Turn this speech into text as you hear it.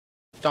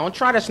Don't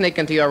try to sneak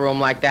into your room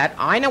like that.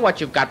 I know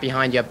what you've got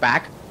behind your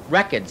back.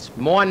 Records.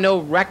 More new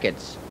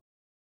records.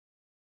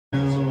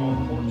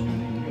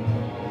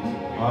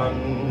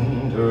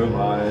 Under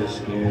my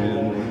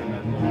skin,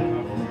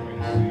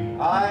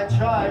 I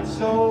tried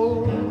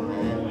so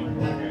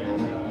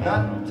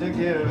not to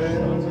give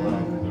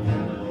in.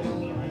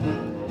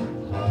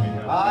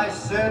 I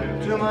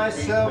said to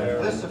myself,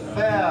 this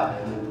affair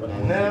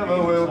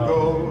never will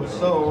go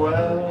so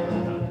well.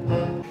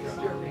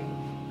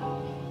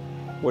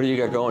 What do you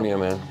got going here,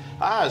 man?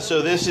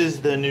 So this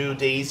is the new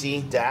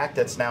Daisy DAC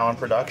that's now in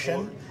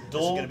production.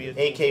 This is going to be an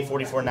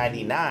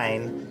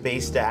AK4499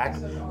 bass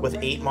DAC with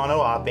 8 mono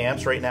op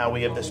amps. Right now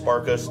we have the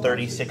Sparkos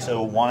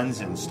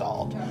 3601s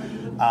installed.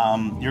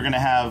 You're going to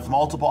have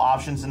multiple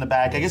options in the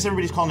back. I guess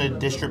everybody's calling it a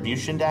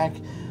distribution DAC.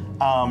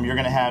 You're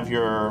going to have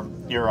your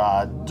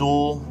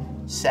dual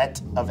set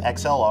of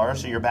XLR,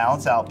 so your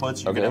balance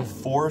outputs. You're going to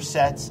have 4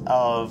 sets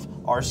of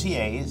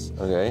RCAs.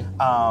 Okay.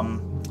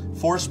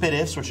 4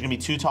 SPDIFs, which are going to be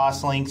 2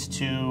 toss links,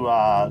 2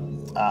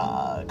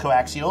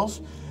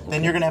 coaxials.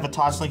 Then you're going to have a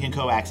toss link and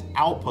coax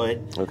output,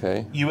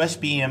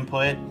 USB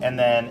input, and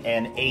then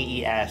an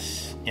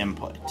AES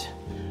input.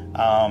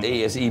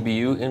 AES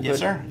EBU input? Yes,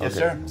 sir. Yes,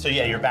 sir. So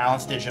yeah, your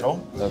balanced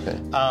digital. Okay.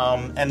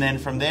 And then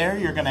from there,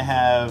 you're going to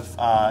have,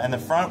 in the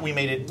front, we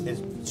made it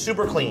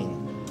super clean.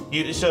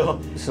 So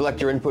select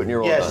your input and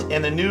you're all done. Yes,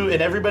 and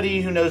and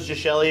everybody who knows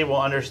Gishelli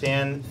will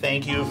understand.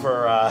 Thank you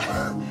for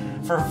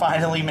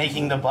finally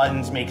making the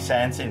buttons make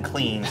sense and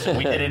clean. So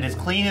we did it as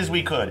clean as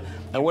we could.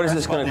 And what is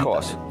this going to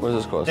cost? What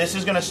does this cost? This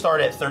is going to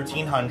start at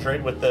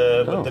 $1,300 with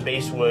the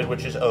base wood,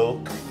 which is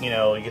oak. You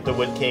know, you get the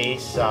wood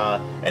case,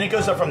 and it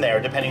goes up from there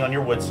depending on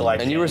your wood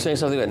selection. And you were saying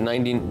something about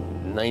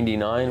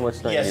 99?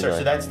 What's 99? Yes, sir.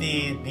 So that's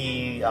the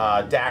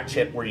DAC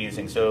chip we're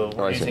using. So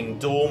we're using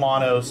dual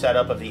mono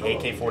setup of the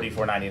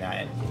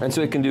AK4499. And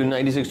so it can do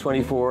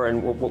 9624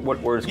 and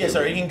what words? Yes,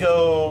 sir. It can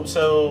go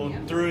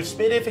through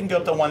SPDIF. It can go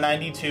up to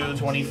 192,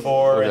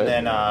 24, and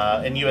then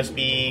in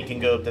USB it can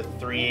go up to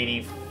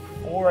 384.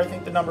 I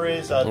think the number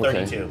is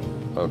 32.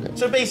 Okay.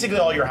 So basically,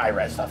 all your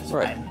high-res stuff is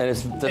fine. And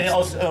it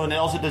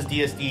also does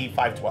DSD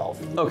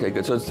 512. Okay,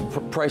 good. So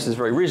the price is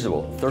very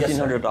reasonable.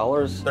 $1,300.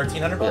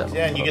 $1,300.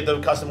 Yeah, and you get the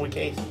custom wood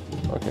case.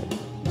 Okay.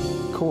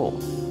 Cool.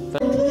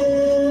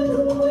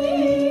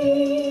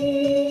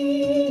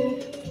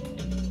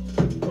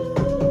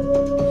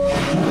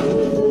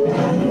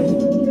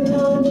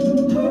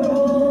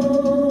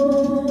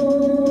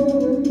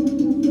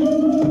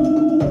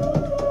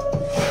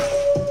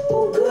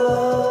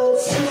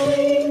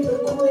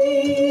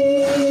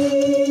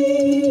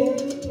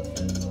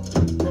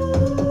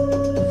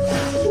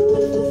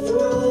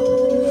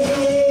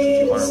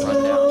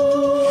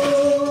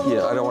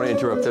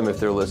 If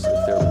they're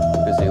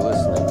busy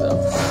listening, though.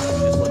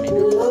 Just let me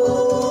know.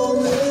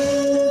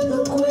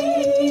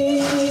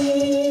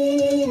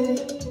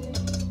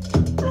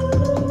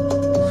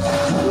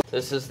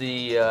 This is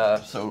the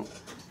so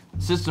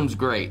system's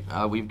great.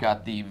 We've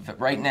got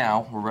right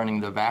now we're running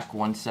the VAC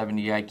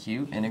 170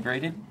 IQ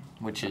integrated,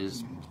 which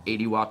is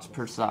 80 watts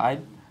per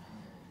side.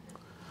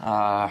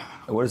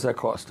 What does that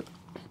cost?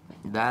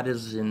 That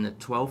is in the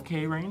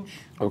 12K range.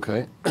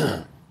 Okay.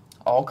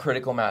 All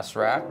critical mass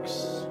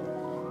racks.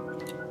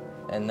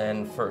 And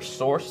then for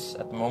source,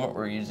 at the moment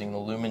we're using the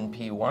Lumen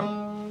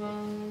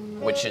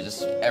P1, which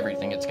is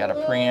everything. It's got a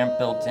preamp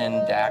built in,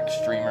 DAC,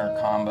 streamer,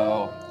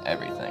 combo,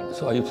 everything.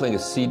 So are you playing a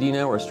CD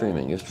now or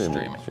streaming? You're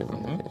streaming.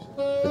 Streaming. Okay.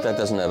 But that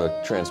doesn't have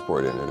a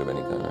transport in it of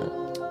any kind,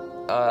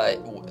 right?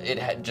 It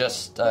had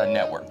just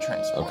network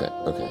transport.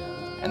 Okay.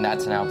 And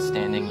that's an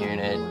outstanding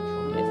unit.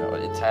 You know,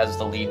 it has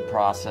the lead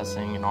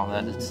processing and all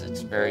that.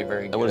 It's very,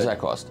 very good. And what does that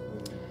cost?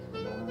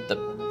 The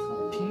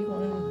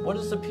P1. What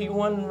does the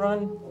P1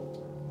 run?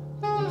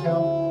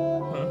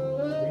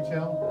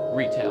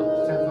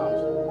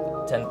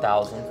 Retail.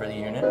 10,000 for the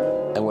unit.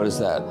 And what is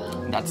that?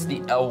 That's the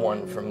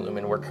L1 from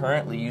Lumen. We're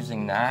currently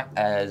using that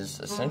as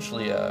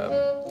essentially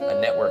a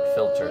network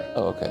filter.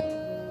 Oh, okay.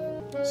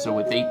 So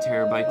with 8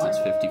 terabytes, it's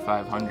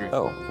 5,500.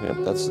 Oh, yeah,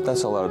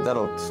 that's a lot.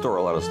 That'll store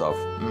a lot of stuff.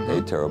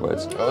 8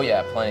 terabytes. Oh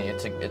yeah, plenty.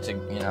 It's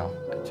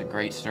a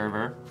great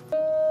server.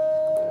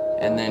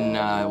 And then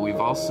we've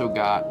also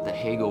got the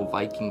Hagel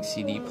Viking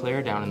CD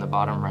player down in the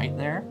bottom right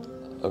there.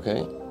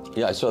 Okay.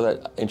 Yeah, I saw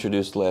that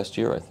introduced last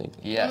year, I think.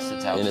 Yes,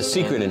 it's out. In a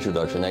secret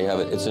introduction. Now you have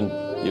it. It's in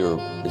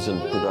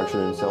production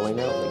and selling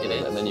now. It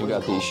is. And then you've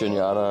got the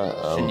Shinyata.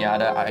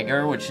 Shinyata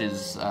Eiger, which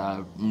is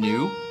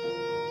new.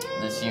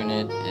 This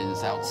unit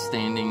is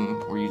outstanding.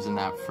 We're using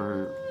that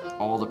for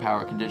all the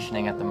power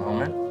conditioning at the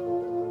moment.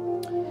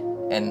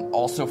 And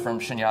also from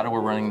Shinyata, we're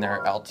running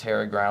their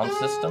Altera ground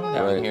system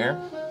down here,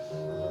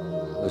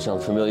 which I'm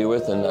familiar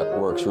with, and that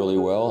works really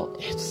well.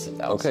 It's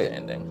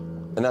outstanding.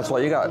 Okay. And that's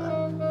what you got.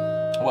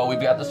 Well,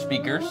 we've got the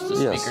speakers. The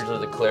speakers are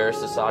the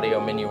Clarisys Audio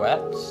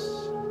Minuets,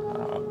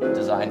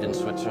 designed in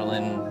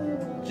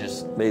Switzerland.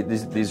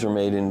 These are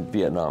made in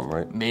Vietnam,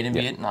 right? Made in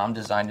Vietnam,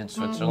 designed in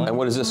Switzerland. And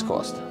what does this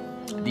cost?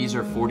 These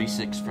are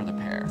 46 for the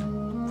pair.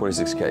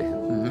 46K.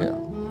 Yeah.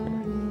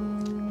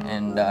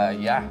 And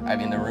And yeah, I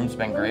mean, the room's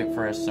been great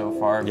for us so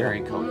far.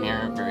 Very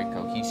coherent, very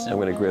cohesive. I'm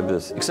going to grab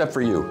this, except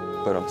for you.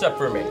 But except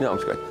for me. No, I'm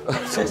just kidding.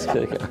 I'm just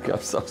kidding. Okay,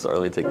 I'm so sorry.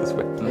 Let me take this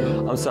away.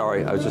 I'm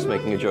sorry. I was just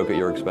making a joke at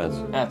your expense.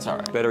 That's all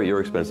right. Better at your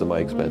expense than my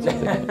expense, I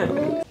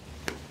think.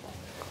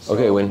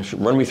 Okay, Wayne,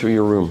 run me through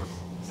your room.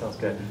 Sounds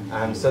good.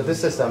 So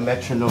this is a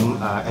metronome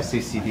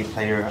SACD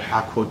player,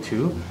 Acora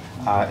 2.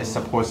 It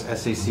supports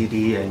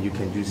SACD, and you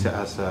can use it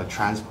as a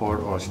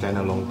transport or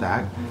standalone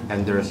DAC.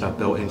 And there's a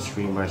built-in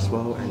streamer as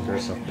well, and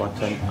there's a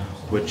button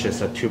which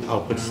is a tube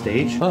output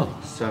stage. Oh.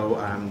 So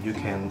you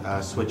can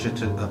switch it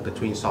to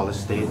between solid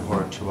state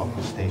or tube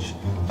output stage.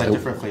 A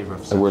different flavor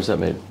of sound. And where's that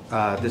made?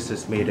 This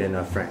is made in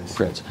France.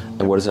 France.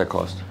 And what does that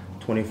cost?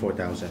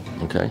 24,000.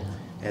 Okay.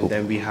 And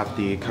then we have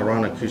the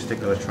Acora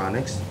Acoustic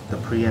Electronics, the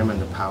preamp and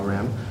the power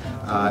amp.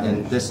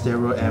 And this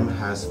stereo amp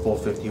has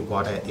 450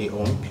 watt at 8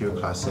 ohm, pure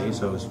class A,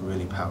 so it's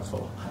really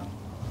powerful.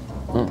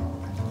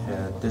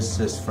 This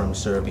is from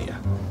Serbia.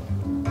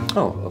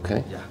 Oh,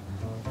 okay. Yeah.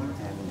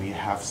 And we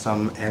have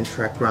some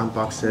N-track ground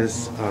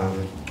boxes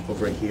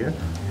over here.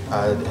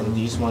 And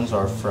these ones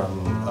are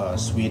from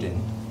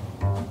Sweden.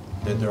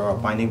 There are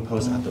binding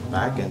posts at the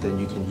back, and then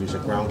you can use a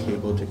ground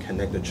cable to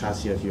connect the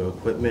chassis of your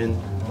equipment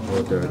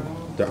or the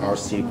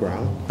RC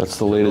ground. That's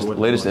the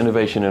latest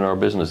innovation in our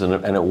business, and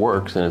it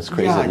works, and it's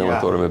crazy that no one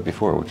thought of it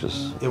before, which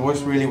is... It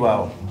works really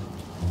well.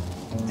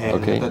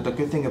 And the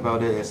good thing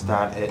about it is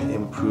that it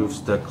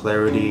improves the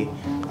clarity,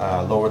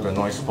 lower the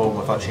noise flow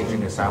without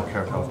changing the sound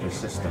character of your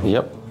system.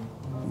 Yep,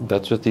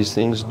 that's what these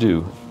things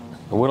do.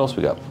 And what else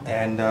we got?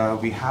 And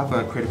we have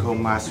a critical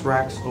mass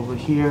racks over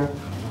here,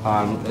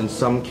 and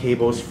some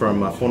cables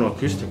from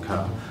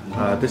Phonoacustica.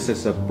 This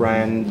is a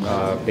brand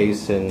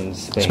based in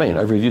Spain. Spain.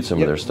 I've reviewed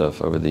some of their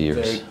stuff over the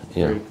years.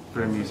 Very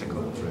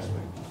musical.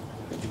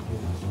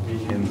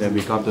 And then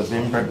we got the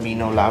Wimberg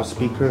Mino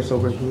loudspeakers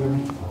over here.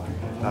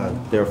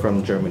 They're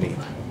from Germany.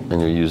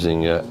 And you're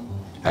using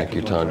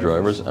Acouton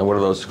drivers. And what are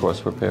those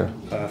cost per pair?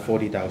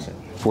 40,000.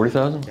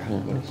 40,000?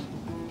 Yeah.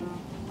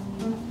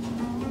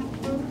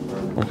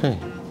 Okay.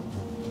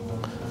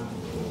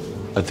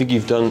 I think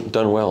you've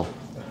done well.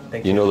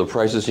 Thank you know the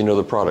prices, you know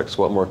the products.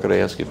 What more could I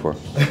ask you for?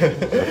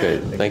 Okay,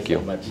 thank you.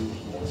 So much.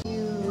 You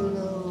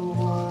know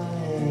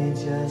why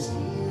just you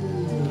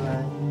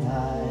and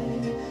I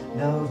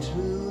know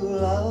true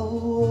love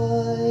why.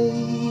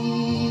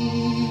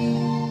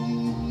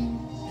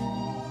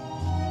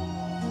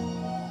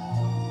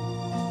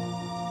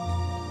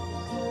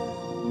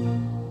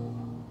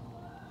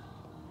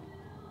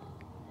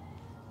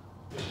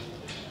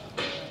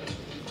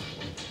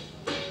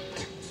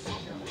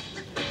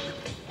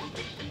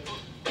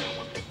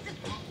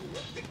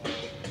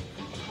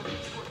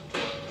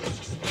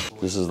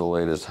 This is the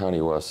latest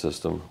Honeywell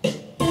system. And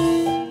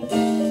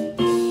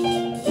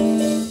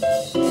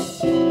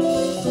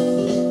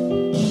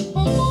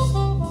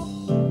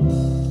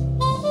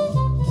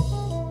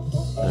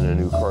a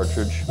new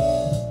cartridge.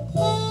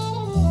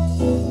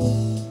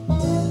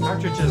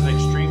 Cartridge has an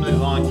extremely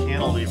long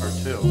cantilever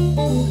too.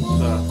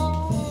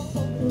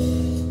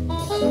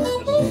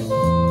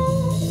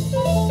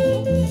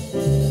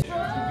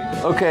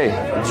 Okay,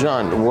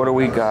 John, what do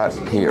we got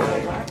here?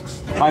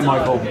 Hi,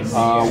 Michael.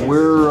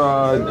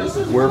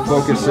 We're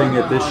focusing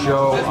at this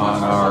show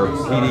on our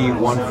PD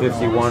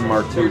 151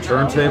 Mark II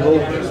turntable.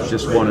 It's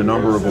just won a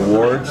number of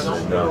awards,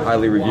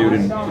 highly reviewed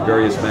in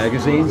various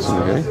magazines.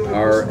 Okay.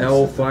 Our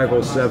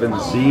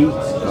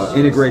L507Z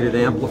integrated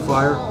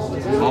amplifier,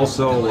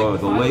 also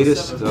the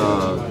latest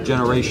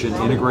generation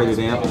integrated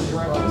amp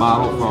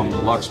model from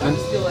Luxman,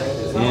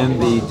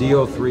 and the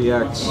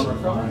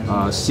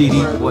DO3X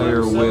CD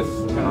player with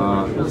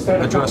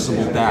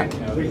addressable DAC.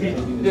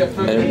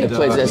 And it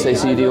plays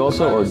SACD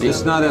also, or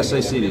It's not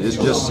SACD. This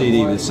is just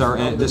CD. This is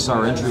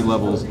our entry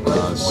level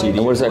CD.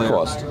 And what does that player.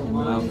 cost?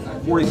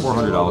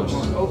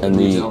 $4,400. And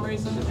the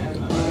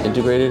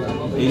integrated?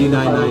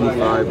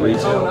 $89.95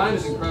 retail.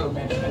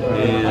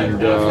 And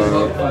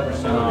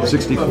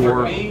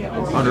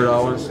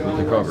 $6,400 with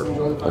the cover.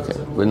 Okay,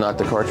 but not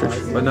the cartridge?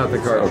 But not the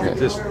cartridge. Okay.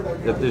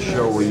 At this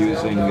show, we're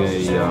using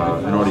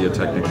an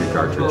Audio-Technica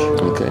cartridge.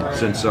 Okay.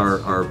 Since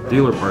our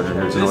dealer partner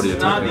here is an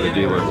Audio-Technica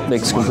dealer.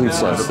 Makes complete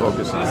sense. To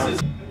focus on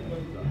it.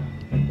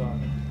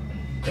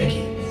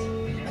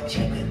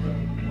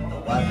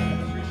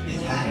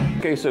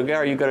 Okay, so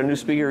Gary, you got a new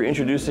speaker you're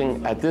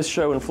introducing at this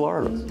show in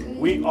Florida.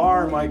 We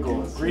are,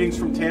 Michael. Greetings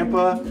from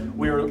Tampa.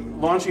 We are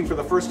launching for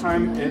the first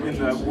time in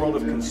the world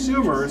of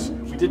consumers.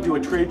 We did do a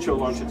trade show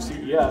launch at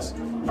CES,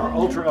 our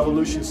Ultra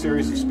Evolution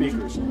series of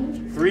speakers.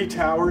 3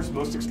 towers,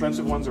 most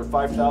expensive ones are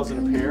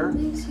 $5,000 a pair.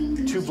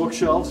 2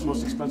 bookshelves,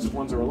 most expensive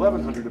ones are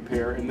 $1,100 a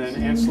pair, and then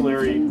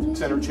ancillary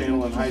center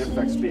channel and height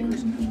effect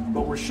speakers.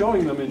 But we're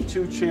showing them in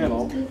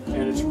 2-channel,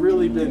 and it's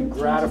really been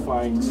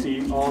gratifying to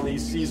see all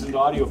these seasoned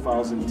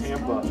audiophiles in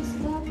Tampa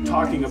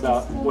talking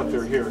about what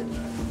they're hearing.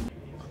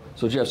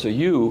 So Jeff, so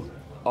you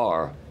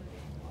are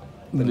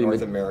the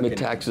North American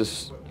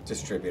Metaxas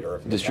distributor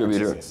of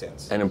distributor Metaxas and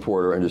synths. and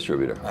importer and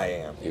distributor. I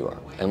am. You are.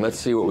 And let's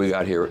see what we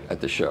got here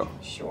at the show.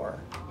 Sure.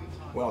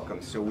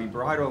 Welcome. So we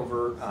brought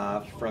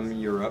over from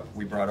Europe,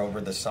 we brought over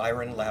the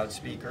Siren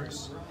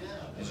loudspeakers.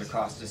 These are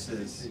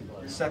Acoustics'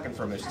 second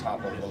from his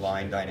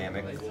top-of-the-line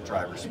dynamic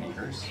driver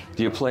speakers.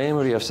 Do you play them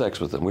or do you have sex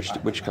with them?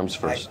 Which comes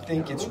first? I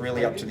think it's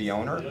really up to the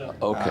owner.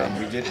 Okay.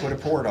 We did put a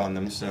port on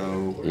them,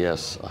 so...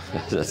 Yes,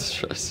 that's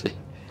true. I see.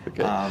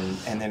 Okay.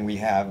 And then we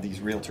have these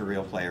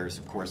reel-to-reel players,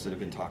 of course, that have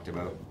been talked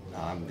about.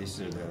 These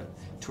are the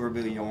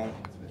tourbillon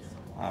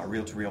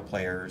reel-to-reel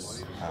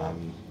players,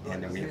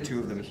 and then we have two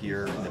of them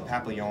here. And the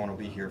Papillon will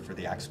be here for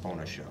the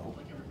Axpona show.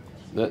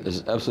 That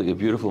is absolutely a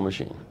beautiful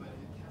machine.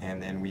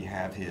 And then we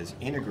have his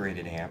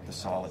integrated amp, the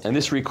Solid. And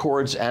this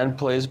records and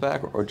plays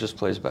back, or just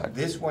plays back?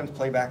 This one's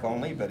playback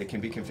only, but it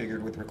can be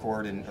configured with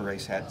record and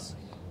erase heads.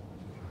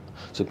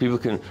 So people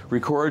can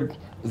record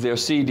their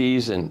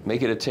CDs and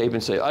make it a tape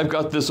and say, "I've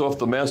got this off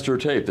the master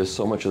tape." There's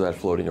so much of that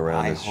floating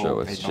around this show.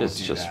 It's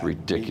just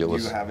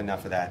ridiculous. We do have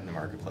enough of that in the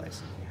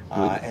marketplace.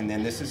 And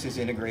then this is his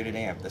integrated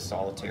amp, the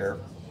Solitaire,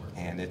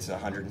 and it's a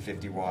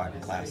 150 watt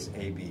Class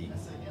AB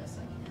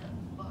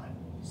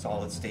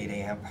solid state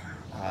amp.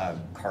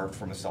 Carved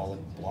from a solid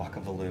block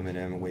of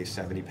aluminum, weighs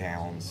 70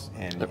 pounds.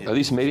 And are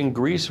these made in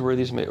Greece, or are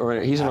these made? Or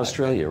he's in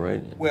Australia,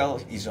 right? Well,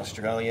 he's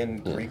Australian,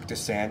 Greek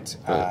descent.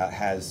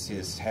 Has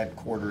his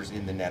headquarters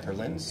in the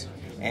Netherlands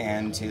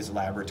and his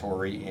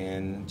laboratory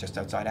in just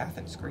outside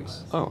Athens,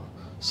 Greece. Oh,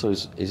 so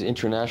he's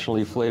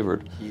internationally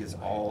flavored. He is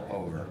all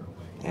over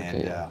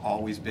and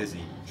always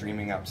busy,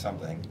 dreaming up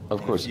something.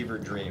 Of course, a fever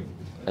dream.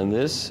 And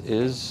this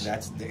is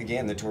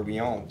again the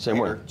tourbillon. Same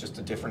one, just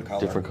a different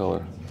color. Different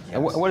color. Yes.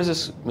 And what does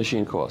this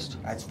machine cost?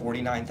 That's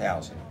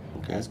 $49,000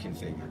 as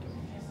configured,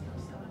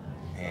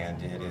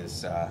 and it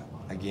is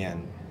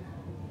again.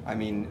 I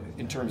mean,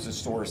 in terms of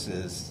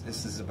sources,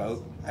 this is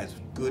about as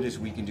good as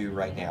we can do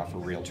right now for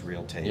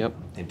reel-to-reel tape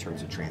in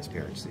terms of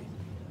transparency.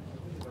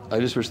 I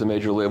just wish the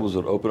major labels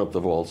would open up the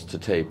vaults to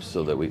tapes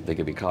so that they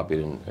could be copied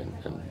and...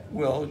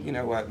 Well, you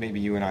know what? Maybe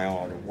you and I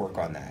ought to work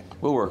on that.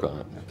 We'll work on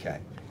it. Okay.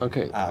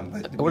 Okay.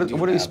 What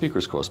do these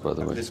speakers cost, by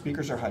the way? The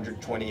speakers are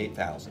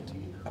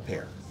 $128,000 a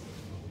pair.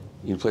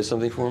 You can play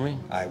something for me?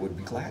 I would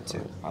be glad to.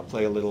 I'll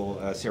play a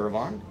little Sarah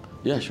Vaughan.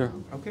 Yeah, sure.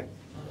 Okay.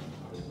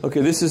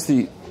 Okay, this is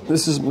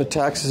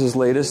Metaxas's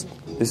latest.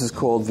 This is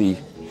called the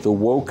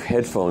Woke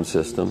headphone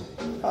system.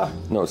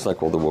 No, it's not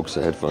called the Woke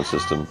headphone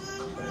system.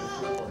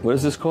 What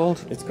is this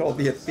called? It's called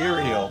the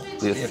Ethereal.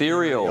 The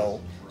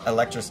Ethereal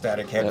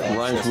electrostatic headphone system. It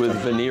rhymes with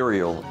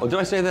venereal. Oh, did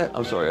I say that?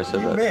 I'm sorry, I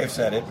said that. You may have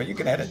said it, but you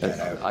can edit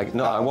that out.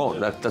 No, I won't.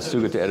 That's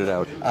too good to edit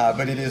out.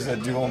 But it is a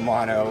dual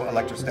mono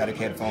electrostatic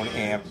headphone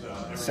amp,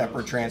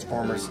 separate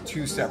transformers,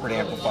 two separate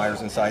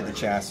amplifiers inside the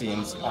chassis,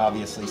 and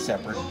obviously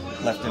separate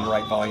left and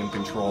right volume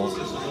controls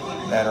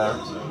that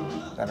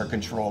are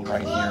controlled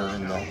right here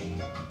in the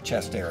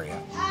chest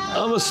area.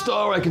 I'm a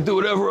star. I can do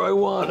whatever I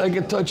want. I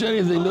can touch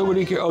anything.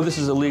 Nobody cares. Oh, this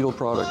is a legal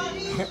product.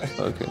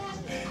 Okay.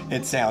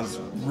 It sounds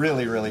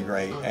really, really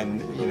great,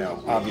 and you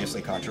know,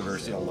 obviously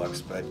controversial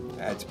looks, but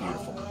it's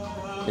beautiful.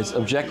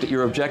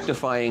 You're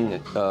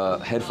objectifying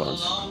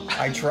headphones.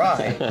 I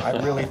try.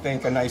 I really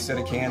think a nice set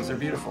of cans are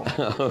beautiful.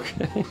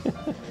 Okay.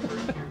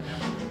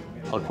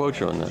 I'll quote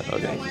you on that.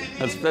 Okay.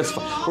 That's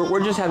fun.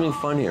 We're just having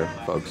fun here,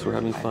 folks. We're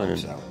having fun.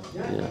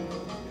 Yeah.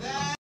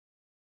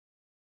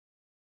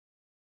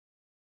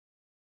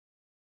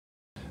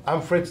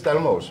 I'm Fritz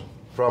Delmos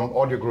from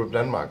Audio Group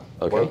Denmark.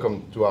 Okay.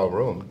 Welcome to our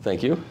room.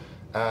 Thank you.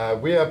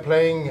 We are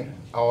playing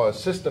our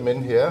system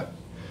in here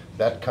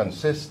that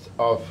consists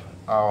of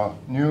our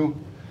new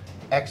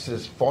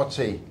Acoustics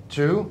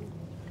VRC-2.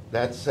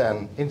 That's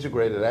an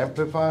integrated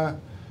amplifier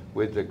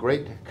with a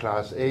great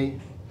Class A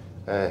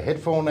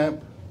headphone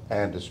amp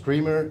and a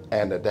streamer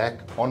and a DAC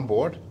on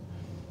board.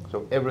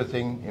 So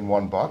everything in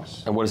one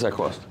box. And what does that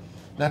cost?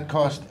 That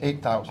cost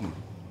 $8,000.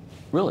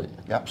 Really?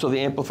 Yeah. So the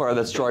amplifier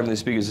that's driving the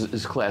speakers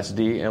is Class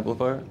D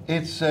amplifier?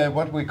 It's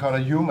what we call a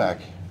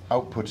UMAC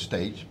output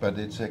stage, but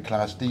it's a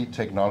Class D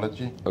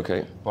technology.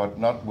 Okay. But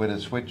not with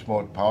a switch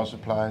mode power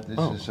supply. This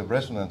is a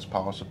resonance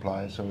power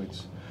supply, so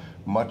it's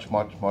much,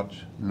 much,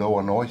 much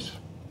lower noise.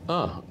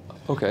 Ah,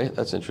 okay,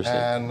 that's interesting.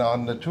 And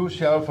on the two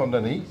shelf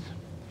underneath,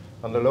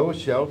 on the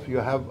lowest shelf, you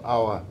have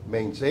our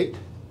mains 8.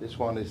 This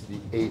one is the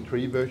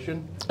A3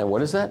 version. And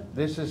what is that?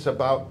 This is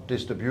about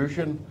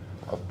distribution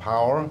of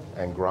power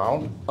and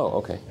ground. Oh,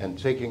 okay. And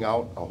taking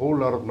out a whole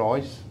lot of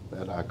noise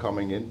that are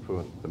coming in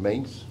for the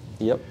mains.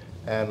 Yep.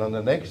 And on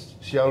the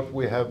next shelf,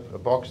 we have a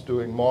box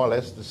doing more or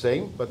less the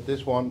same, but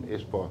this one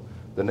is for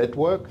the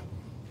network.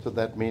 So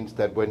that means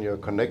that when you're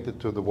connected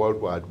to the World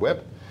Wide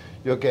Web,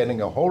 you're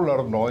getting a whole lot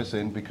of noise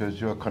in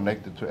because you're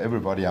connected to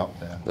everybody out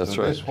there. That's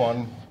so right. This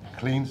one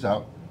cleans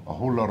out a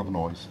whole lot of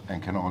noise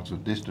and can also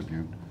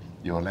distribute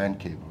your LAN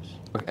cables.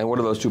 Okay. And what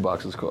do those two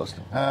boxes cost?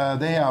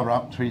 They are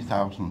around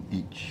 $3,000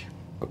 each.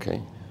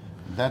 Okay.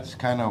 That's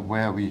kind of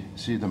where we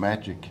see the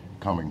magic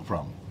coming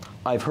from.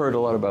 I've heard a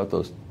lot about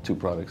those two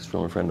products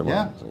from a friend of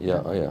mine. Yeah?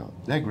 Yeah, oh yeah.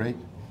 They're great.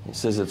 He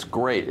says it's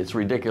great. It's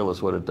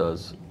ridiculous what it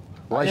does.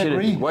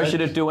 Why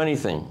should it do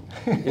anything?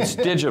 It's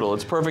digital.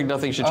 It's perfect.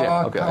 Nothing should change.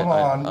 Oh, okay, come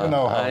on. You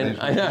know how it is.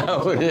 I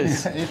know it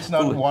is. It's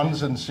not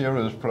ones and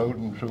zeros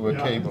floating through a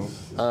cable.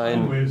 I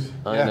know.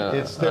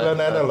 It's still an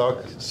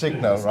analog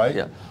signal, right?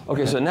 Yeah.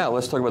 Okay, so now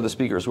let's talk about the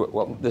speakers.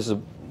 Well, this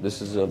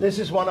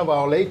is one of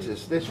our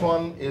latest. This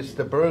one is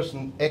the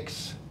Børresen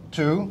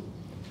X2.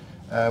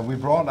 We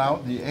brought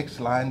out the X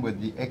line with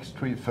the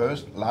X3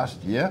 first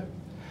last year,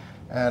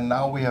 and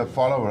now we have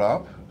followed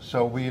up.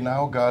 So we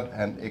now got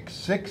an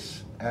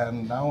X6,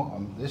 and now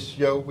on this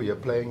show we are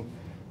playing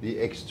the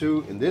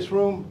X2 in this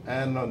room,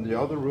 and on the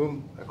other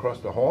room across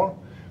the hall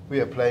we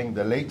are playing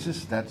the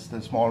latest. That's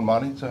the small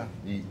monitor,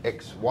 the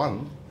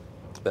X1.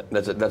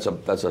 That's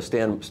a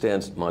stand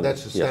monitor.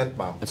 That's a stand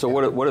mount. And so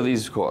what do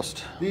these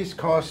cost? These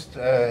cost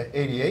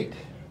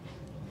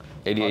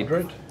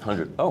 8800.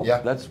 Oh,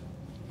 yeah. That's.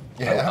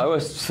 Yeah. I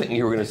was thinking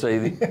you were going to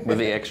say with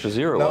the extra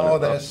zero. No,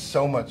 there's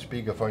so much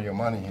speaker for your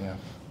money here.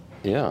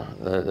 Yeah,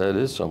 that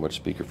is so much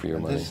speaker for your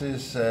money. This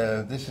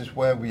is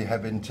where we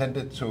have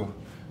intended to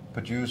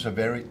produce a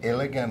very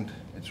elegant,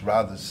 it's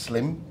rather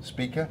slim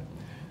speaker,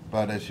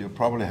 but as you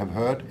probably have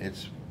heard,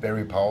 it's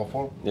very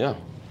powerful. Yeah,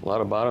 a lot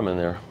of bottom in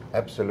there.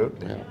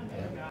 Absolutely. Yeah.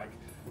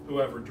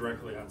 Whoever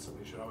directly on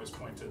something should always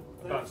point it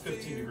about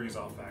 15 degrees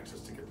off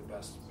axis to get the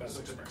best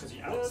experience. To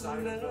the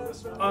outside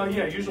of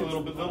yeah, usually a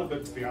little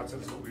bit to the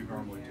outside is what we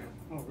normally do.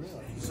 Oh,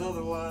 really?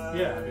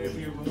 Yeah, I mean, if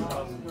you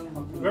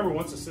whoever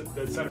wants to sit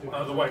the center,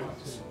 the white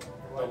ones,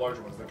 the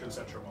larger ones, the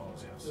concentric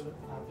models, yes.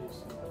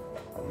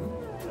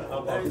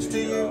 Thanks to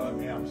you.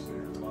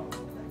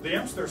 The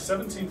amps, they're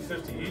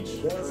 $17.50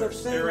 each. They're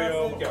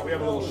stereo. Yeah, we have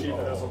a little sheet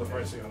that has all the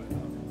pricing on it.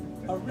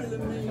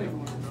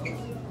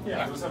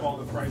 Yeah, those have all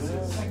the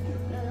prices and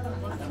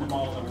the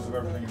model numbers of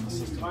everything in the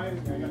system. I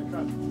got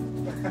cut.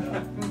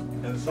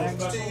 And it's so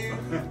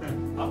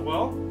special.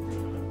 Well,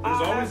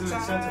 there's always an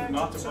incentive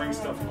not to bring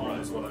stuff on,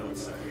 is what I would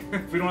say.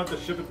 If we don't have to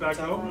ship it back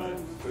home,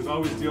 there's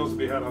always deals to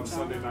be had on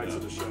Sunday nights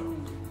at the show.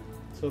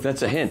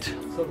 That's a hint.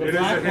 So the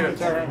black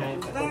ones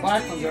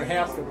are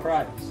half the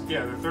price.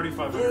 Yeah, they're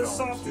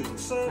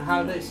 $3,500.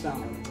 How do they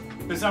sound?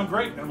 They sound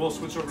great, and we'll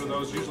switch over to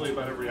those usually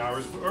about every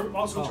hour. Or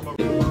I'll switch them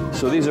over.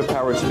 So these are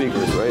powered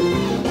speakers, right?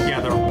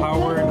 Yeah, they're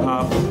powered.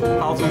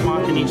 Housing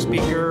lock in each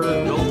speaker,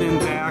 built-in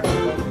DAC,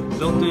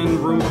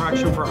 built-in room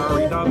correction for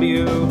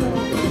REW.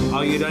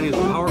 All you done is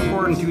a power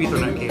cord and 2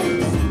 Ethernet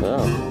cables.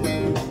 Oh.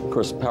 Of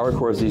course, power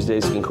cords these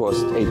days can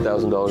cost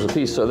 $8,000 a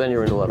piece. So then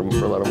you're in for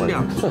a lot of money.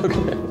 Yeah.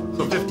 Okay.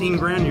 So 15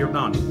 grand, you're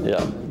done.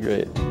 Yeah,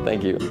 great.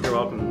 Thank you. You're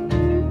welcome.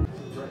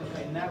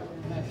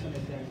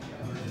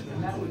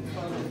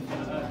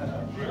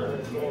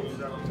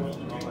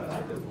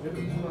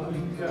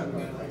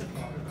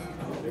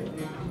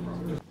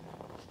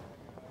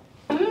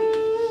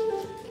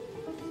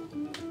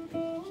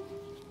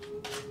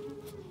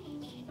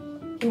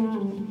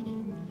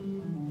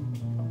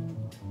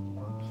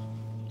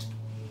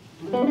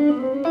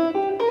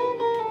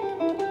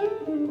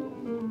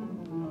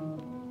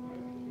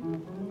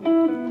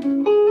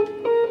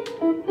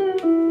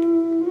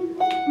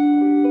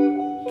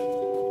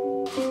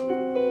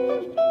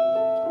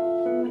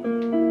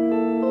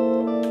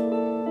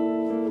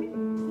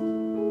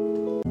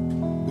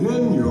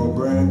 Pin your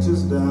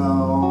branches down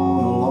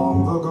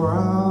along the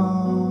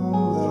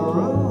ground that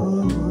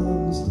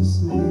runs to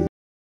sea.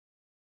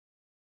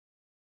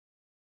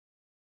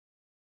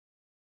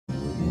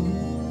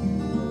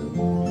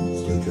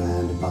 Still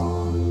trying to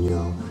pawn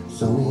your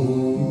soul.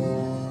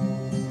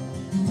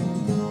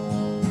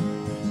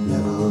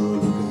 Never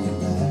looking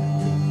back.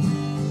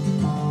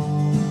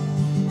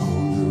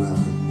 On the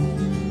run,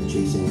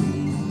 chasing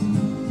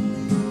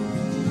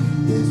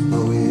this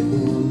poet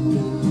in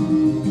you.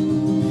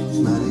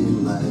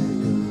 Smiling like a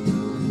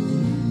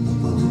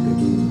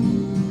pumpkin.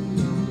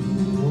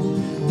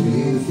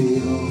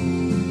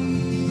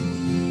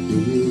 Do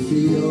you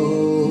feel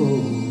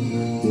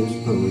this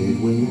poet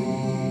wing?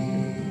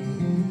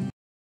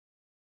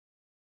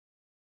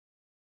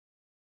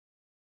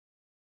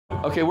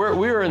 Okay,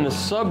 we're in the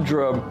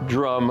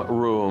sub-drum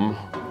room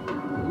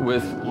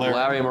with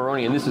Larry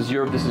Maroney, and this is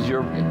your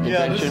invention?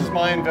 Yeah, this is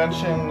my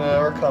invention,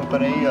 our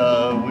company.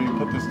 We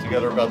put this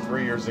together about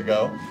 3 years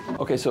ago.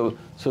 Okay, so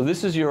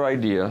this is your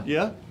idea.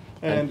 Yeah.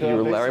 And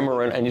you're Larry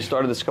Maroney, and you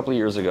started this a couple of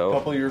years ago. A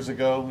couple of years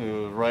ago,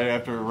 right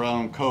after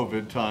around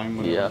COVID time.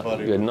 When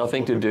everybody you had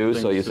nothing to do,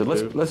 so you said,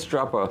 let's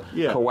drop a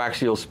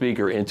coaxial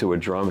speaker into a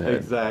drum head.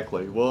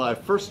 Exactly. Well, I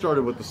first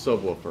started with the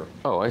subwoofer.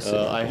 Oh, I see.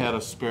 I had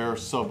a spare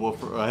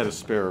subwoofer. I had a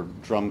spare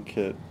drum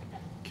kick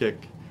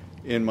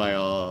in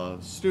my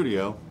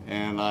studio,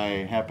 and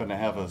I happened to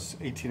have a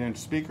 18-inch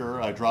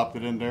speaker. I dropped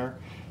it in there,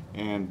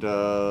 and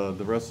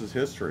the rest is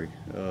history.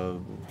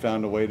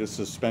 Found a way to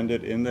suspend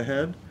it in the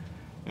head,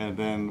 and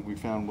then we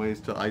found ways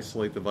to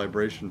isolate the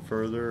vibration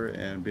further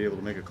and be able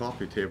to make a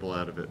coffee table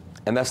out of it.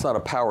 And that's not a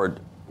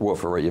powered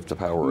woofer, right? You have to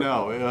power it.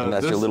 No, and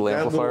that's your little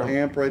amplifier? That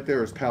little amp right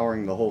there is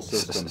powering the whole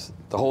system.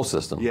 The whole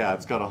system? Yeah,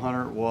 it's got a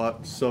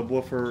 100-watt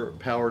subwoofer,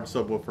 powered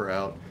subwoofer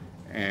out,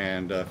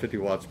 and 50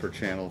 watts per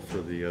channel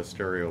for the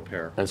stereo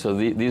pair. And so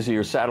these are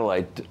your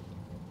satellite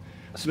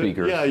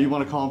speakers. Yeah, you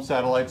want to call them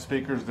satellite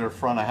speakers. They're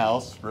front of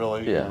house,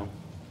 really. Yeah. You know.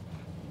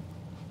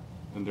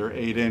 And they're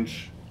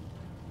 8-inch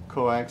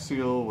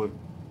coaxial with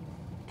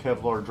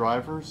Kevlar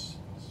drivers,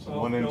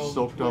 1-inch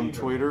silk dome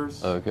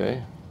tweeters.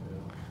 Okay.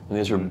 And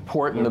these are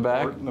port in the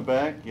back? Port in the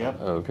back, yep.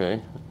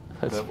 Okay.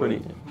 That's that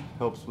pretty.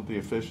 Helps with the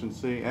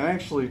efficiency, and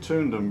actually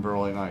tuned them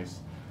really nice.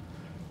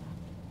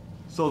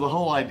 So the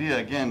whole idea,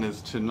 again,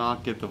 is to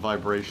not get the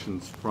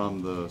vibrations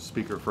from the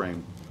speaker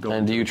frame.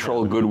 And do you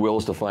troll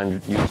Goodwills to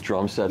find used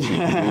drum sets you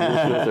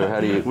can do this with, or how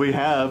do you? We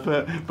have,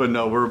 but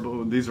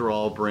no, these are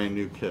all brand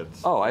new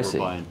kits. Oh, I see.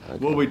 Okay.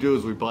 What we do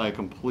is we buy a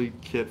complete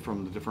kit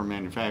from the different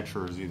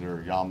manufacturers,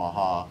 either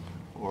Yamaha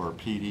or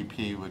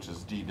PDP, which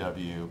is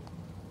DW.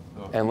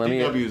 And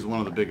DW is one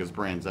of the biggest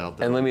brands out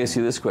there. And let me ask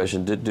you this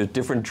question: do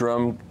different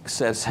drum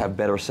sets have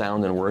better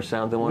sound and worse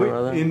sound than one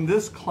another? In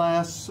this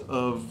class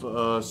of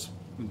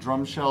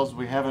drum shells,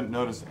 we haven't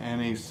noticed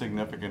any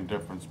significant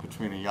difference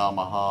between a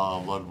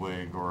Yamaha, a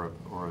Ludwig, or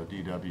a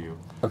DW.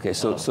 Okay,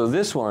 so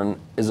this one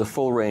is a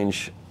full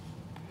range.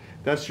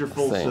 That's your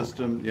full thing.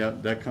 system. Yeah,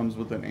 that comes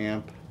with an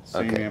amp,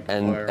 same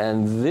amplifier.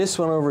 And this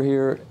one over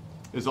here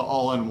is an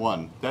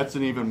all-in-one. That's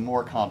an even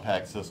more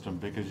compact system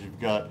because you've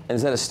got. And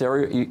is that a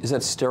stereo? Is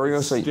that stereo?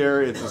 It's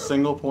stereo. It's a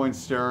single-point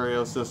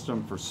stereo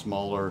system for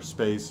smaller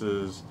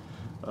spaces.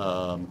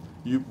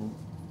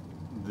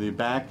 The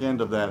back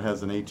end of that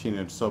has an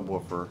 18-inch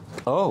subwoofer.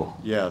 Oh.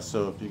 Yeah,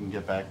 so if you can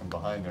get back and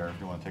behind there, if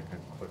you want to take a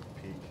quick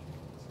peek.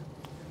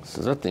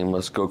 So that thing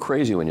must go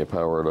crazy when you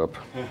power it up.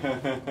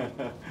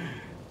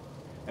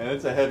 And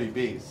it's a heavy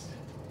beast.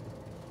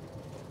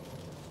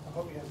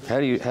 How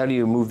do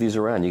you move these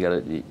around?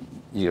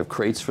 You have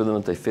crates for them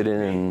that they fit in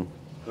and.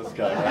 This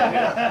guy right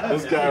here.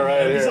 This guy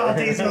right here. He's all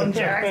diesel and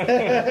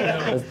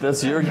jacked.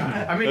 That's your.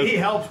 I mean, he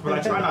helps, but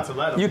I try not to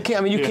let him. You can't.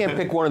 I mean, you can't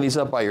pick one of these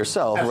up by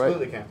yourself,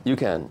 Absolutely right? Can. You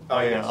can. Oh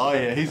yeah. Oh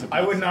yeah. He's.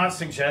 I would not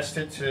suggest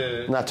it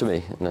to. Not to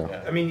me. No.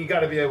 I mean, you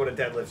got to be able to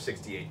deadlift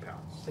 68 pounds.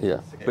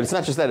 Yeah, but it's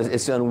not just that.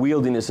 It's the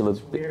unwieldiness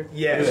of it.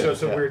 Yeah, so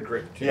it's a weird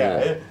grip. Too.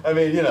 Yeah. I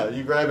mean,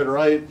 you grab it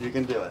right, you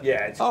can do it.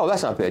 Yeah. Oh,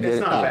 that's not bad. It's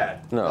not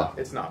bad. No.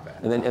 It's not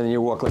bad. And then you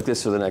walk like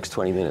this for the next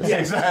 20 minutes. Yeah,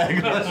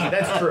 exactly.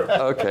 That's true.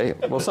 Okay.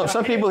 Well,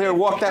 some people here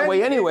walk that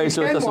way anyway,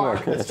 so it doesn't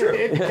work. That's true.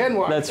 It can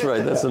walk. That's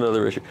right. That's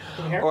another issue.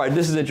 All right.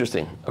 This is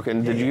interesting. Okay.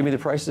 Did you give me the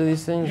prices of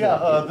these things?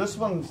 Yeah. This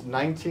one's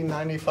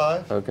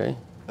 $19.95. Okay.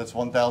 That's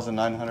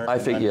 $1,995. I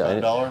think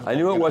I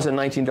knew it wasn't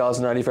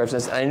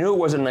 $19.95. I knew it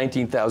wasn't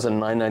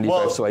 $19,995.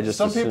 Well, so I just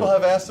some people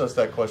have asked us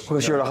that question.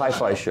 Because you're at a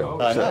hi-fi show,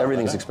 so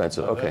everything's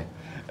expensive. Okay.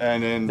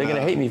 And then they're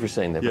gonna hate me for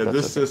saying that. Yeah, but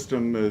this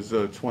system is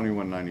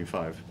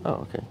 $21.95. Oh,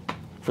 okay.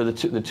 For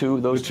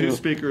those two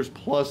speakers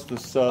plus the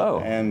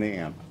sub and the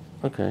amp.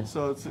 Okay.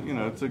 So it's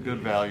a good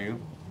value.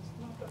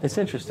 It's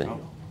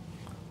interesting.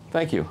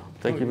 Thank you.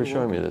 Thank you for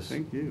showing me this.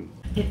 Thank you.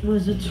 It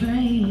was a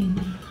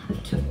train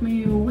that took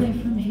me away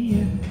from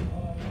here.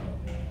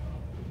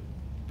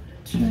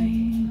 But a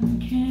train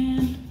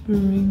can't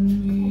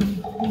bring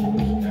me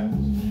home.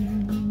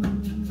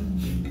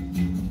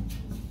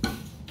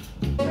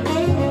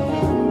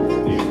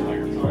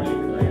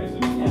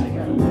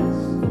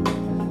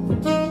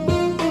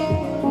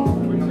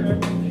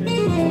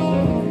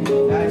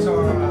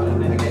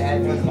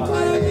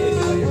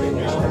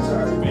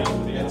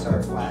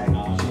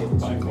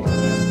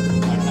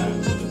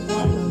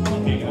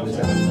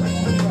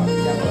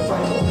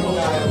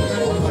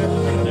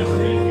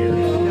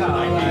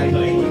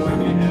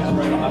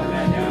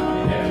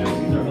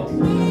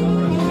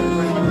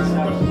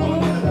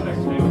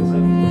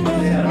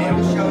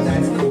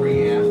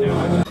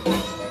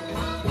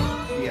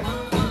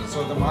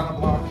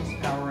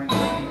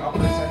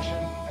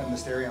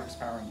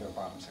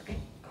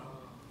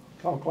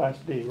 It's all Class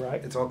D,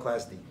 right? It's all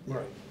Class D.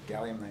 Right.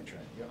 Gallium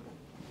nitride. Yep.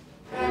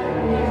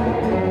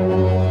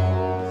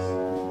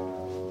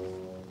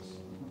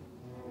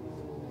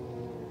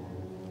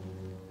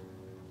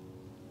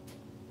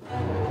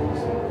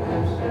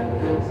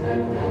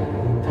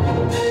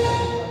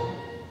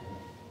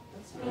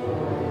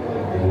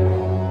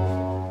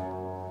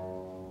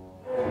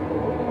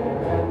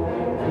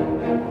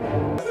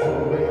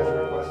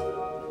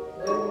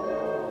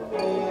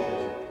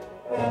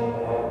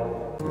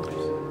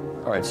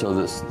 All right, so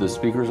the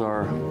speakers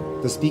are?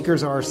 The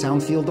speakers are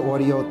Soundfield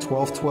Audio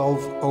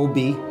 1212 OB,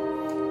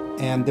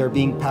 and they're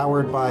being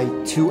powered by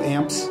 2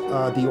 amps.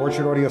 The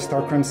Orchard Audio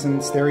Star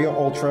Crimson Stereo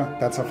Ultra,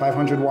 that's a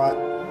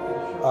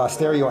 500-watt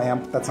stereo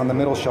amp that's on the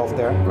middle shelf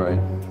there. Right.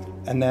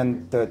 And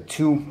then the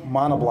 2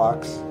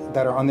 monoblocks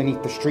that are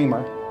underneath the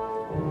streamer,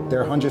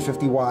 they're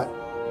 150-watt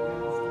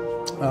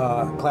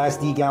Class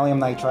D gallium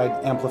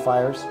nitride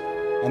amplifiers.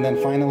 And then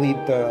finally,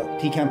 the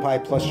Pecan Pie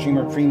Plus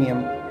Streamer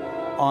Premium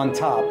on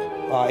top.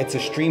 It's a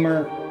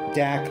streamer,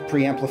 DAC,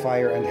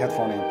 preamplifier, and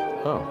headphone amp.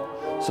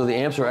 Oh, so the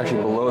amps are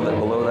actually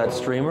below that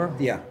streamer?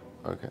 Yeah.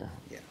 Okay.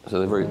 Yeah. So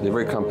they're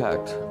very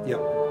compact. Yep.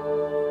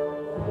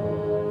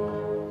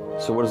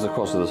 So what is the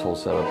cost of this whole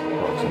setup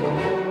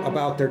approximately?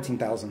 About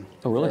 $13,000.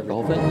 Oh, really? The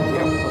whole thing?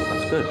 Yeah. Oh,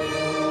 that's good.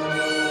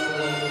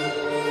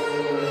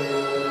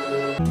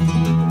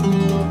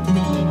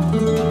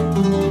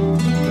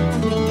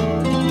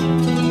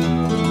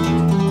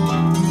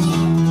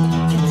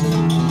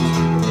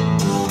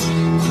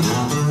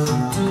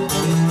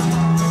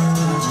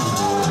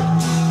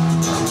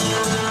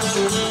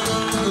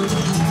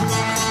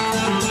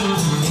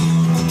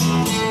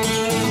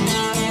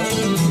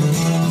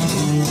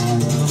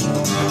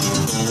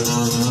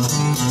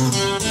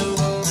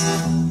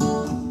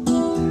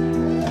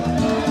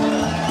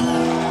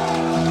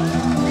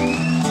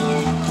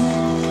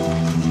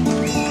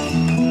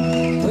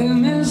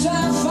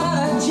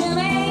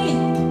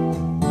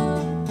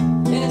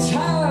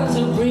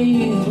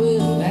 breathe with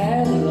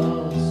bad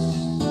loss.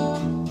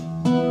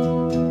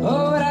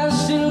 Oh, but I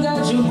still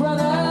got you,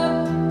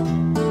 brother.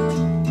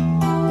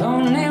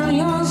 Don't nail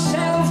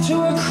yourself to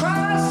a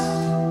cross.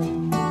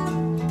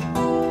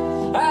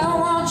 I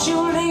want you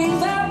to leave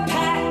the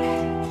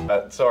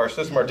pack. So our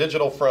system, our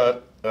digital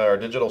front, our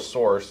digital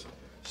source,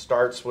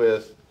 starts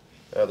with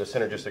the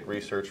synergistic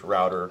research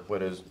router,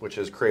 which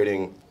is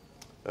creating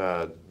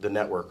the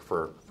network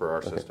for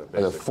our system.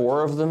 Are there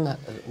 4 of them?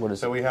 What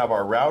is so we have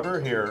our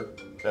router here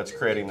that's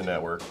creating the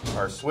network,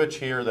 our switch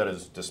here that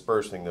is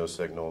dispersing those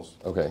signals.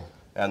 Okay.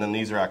 And then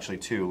these are actually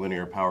 2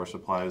 linear power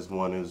supplies.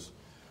 One is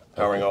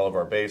powering all of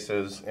our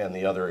bases, and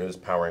the other is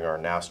powering our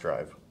NAS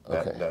drive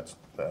that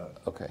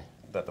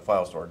the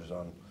file storage is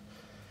on.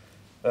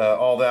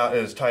 All that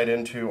is tied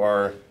into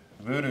our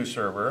Voodoo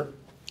server,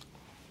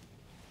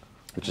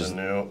 which is the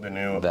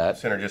new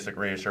synergistic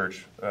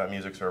research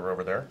music server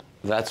over there.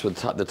 That's with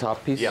the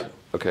top piece? Yeah.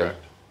 Okay.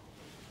 Correct.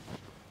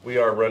 We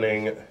are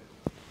running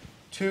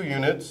 2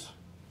 units.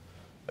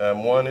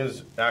 One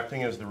is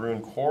acting as the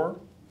Rune core.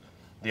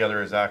 The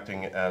other is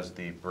acting as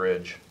the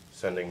bridge,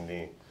 sending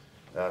the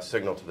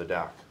signal to the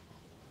DAC.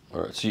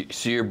 All right.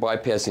 So you're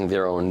bypassing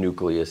their own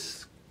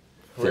nucleus.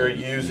 We're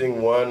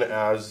using one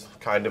as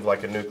kind of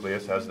like a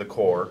nucleus, as the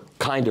core.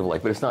 Kind of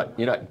like, but it's not.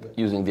 You're not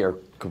using their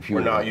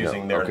computer. We're not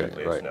using their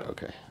nucleus. Right. No.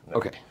 Okay. No.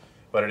 Okay.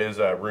 But it is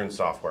Rune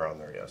software on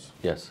there. Yes.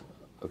 Yes.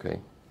 Okay.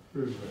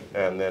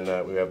 And then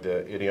we have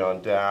the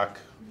Ideon DAC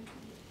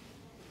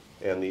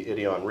and the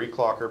Ideon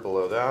reclocker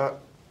below that.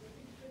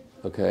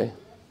 Okay.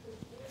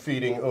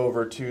 Feeding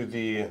over to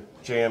the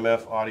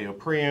JMF audio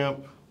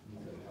preamp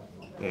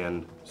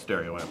and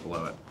stereo amp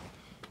below it.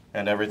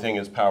 And everything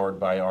is powered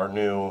by our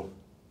new,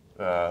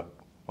 by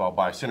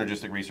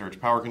Synergistic Research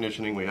Power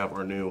Conditioning. We have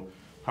our new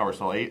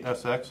PowerCell 8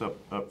 SX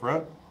up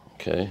front.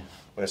 Okay.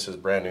 This is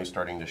brand new,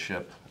 starting to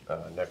ship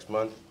next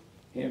month.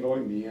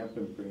 Handling the amp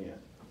and preamp.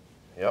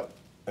 Yep.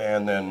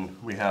 And then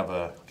we have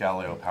a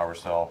Galileo power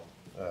cell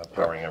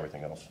powering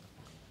everything else.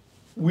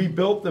 We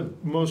built the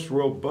most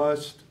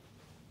robust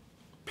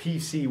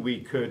PC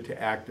we could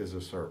to act as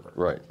a server.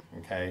 Right.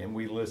 Okay, and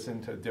we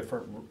listened to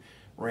different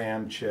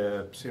RAM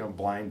chips,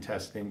 blind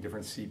testing,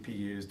 different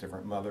CPUs,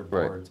 different motherboards.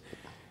 Right.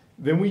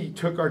 Then we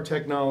took our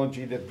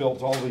technology that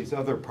built all these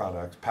other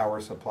products,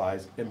 power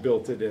supplies, and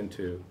built it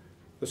into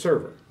the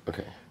server.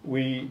 Okay.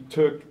 We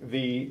took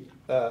the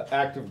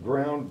active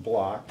ground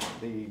block,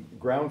 the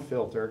ground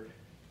filter,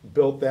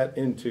 built that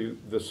into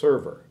the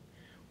server.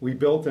 We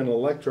built an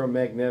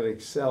electromagnetic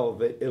cell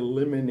that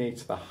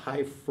eliminates the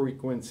high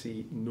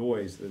frequency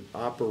noise, the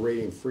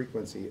operating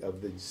frequency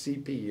of the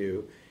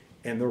CPU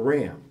and the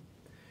RAM.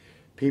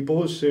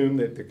 People assume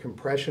that the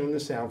compression in the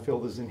sound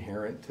field is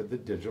inherent to the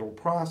digital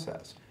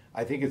process.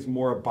 I think it's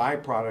more a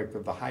byproduct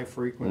of the high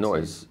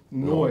frequency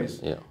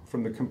noise yeah.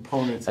 from the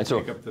components and that so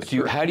make up the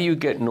circuit. how do you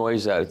get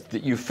noise out?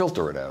 You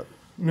filter it out?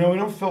 No, we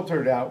don't filter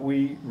it out.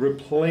 We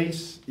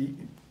replace.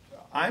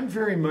 I'm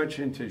very much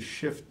into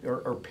shift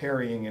or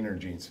parrying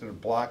energy. Instead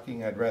of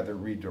blocking, I'd rather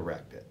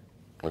redirect it.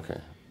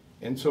 Okay.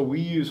 And so we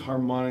use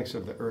harmonics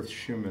of the Earth's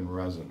Schumann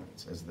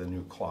resonance as the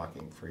new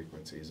clocking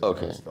frequencies.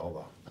 Okay.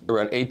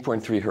 Around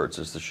 8.3 hertz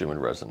is the Schumann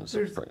resonance.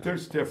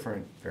 There's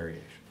different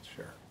variations,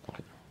 sure.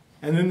 Okay.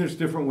 And then there's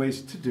different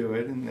ways to do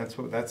it, and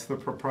that's the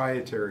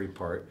proprietary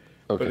part.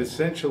 Okay. But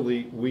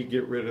essentially, we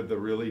get rid of the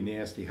really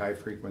nasty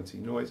high-frequency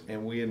noise,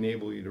 and we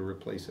enable you to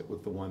replace it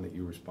with the one that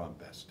you respond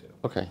best to.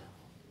 Okay.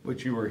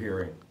 Which you were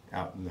hearing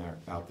out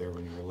there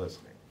when you were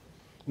listening.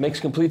 Makes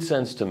complete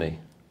sense to me.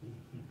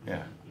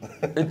 Yeah.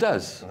 It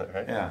does.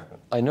 Yeah.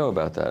 I know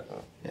about that.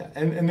 Yeah.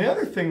 And the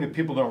other thing that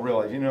people don't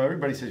realize,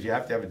 everybody says you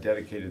have to have a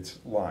dedicated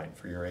line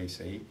for your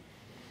AC.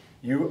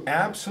 You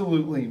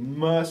absolutely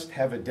must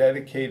have a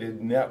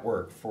dedicated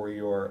network for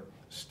your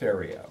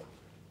stereo.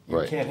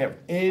 You can't have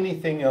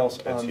anything else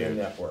on the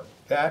network.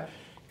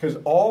 Because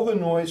all the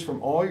noise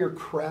from all your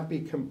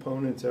crappy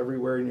components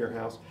everywhere in your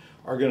house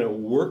are going to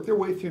work their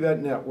way through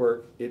that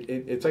network.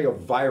 It's like a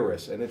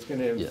virus, and it's going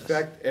to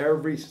infect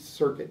every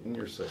circuit in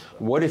your system.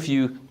 What if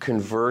you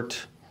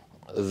convert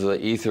the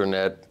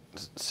Ethernet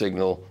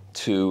signal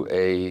to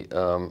a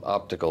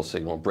optical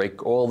signal,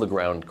 break all the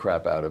ground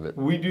crap out of it?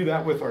 We do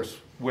that with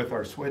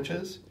our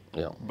switches.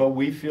 Yeah. But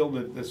we feel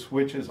that the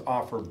switches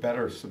offer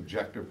better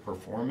subjective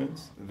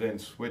performance than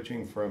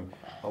switching from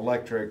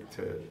electric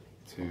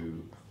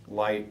to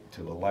light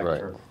to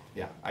electric. Right.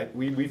 Yeah,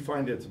 we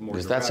find it's more.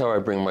 Because that's how I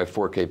bring my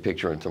 4K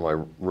picture into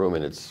my room,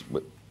 and it's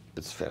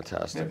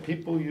fantastic. Yeah,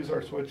 people use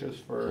our switches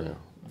for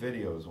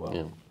video as well.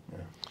 Yeah.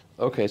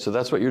 Yeah. Okay, so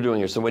that's what you're doing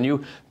here. So when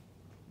you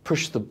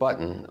push the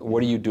button,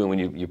 what are you doing when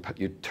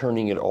you're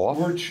turning it off?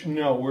 We're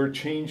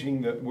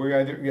changing the.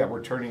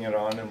 We're turning it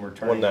on and we're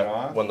turning it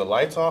off. When the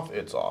light's off,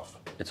 it's off.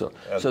 It's off.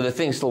 So the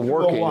thing's still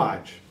working.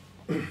 Watch.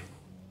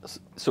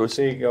 So it's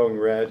see going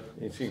red.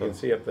 You can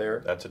see up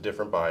there. That's a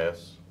different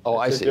bias. Oh,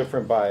 I see. It's a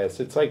different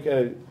bias. It's like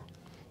a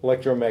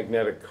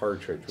electromagnetic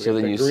cartridge. So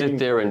then you sit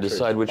there and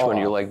decide which one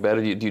you like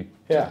better.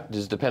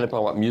 Does it depend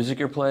upon what music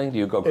you're playing? Do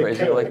you go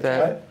crazy like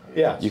that?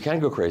 Yeah. You can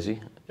go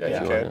crazy.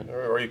 Yeah, you can,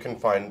 or you can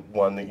find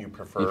one that you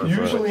prefer.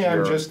 Usually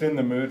I'm just in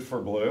the mood for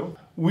blue.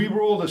 We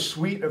rolled a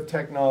suite of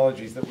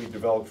technologies that we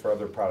developed for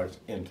other products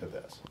into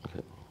this.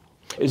 Okay.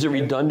 Is it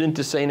redundant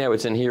to say now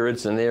it's in here,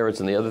 it's in there, it's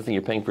in the other thing,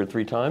 you're paying for it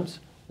 3 times?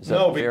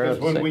 No, because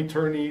when we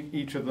turn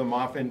each of them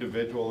off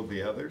individual of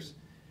the others,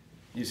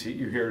 you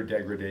hear a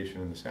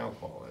degradation in the sound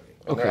quality.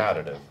 Okay. They're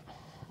additive.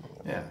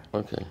 Yeah.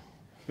 Okay.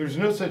 There's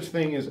no such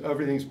thing as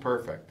everything's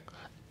perfect.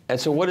 And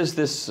so what does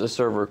this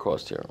server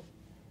cost here?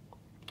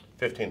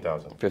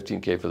 $15,000.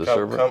 $15K for the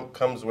server?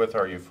 Comes with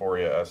our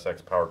Euphoria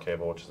SX power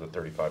cable, which is a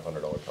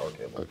 $3,500 power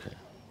cable. Okay.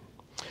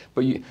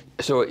 But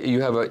so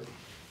you have an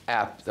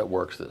app that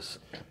works this?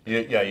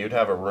 Yeah, you'd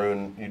have a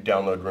Roon, you'd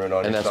download Roon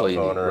on your cell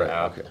phone or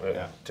app.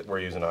 Okay. We're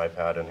using an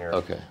iPad in here.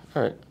 Okay,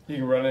 all right. You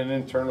can run an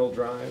internal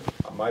drive.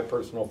 My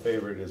personal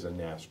favorite is a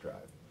NAS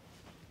drive.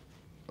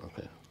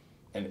 Okay.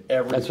 And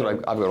everything. That's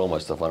what I've got all my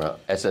stuff on a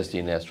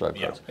SSD NAS drive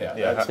cards.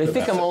 Yeah. They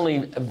think I'm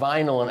only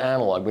vinyl and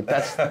analog, but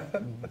that's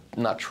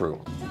not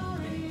true.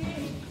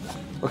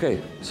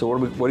 Okay, so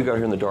what do you got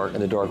here in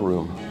the dark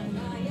room?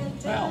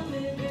 Well,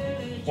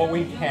 what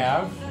we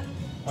have,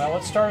 well,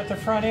 let's start at the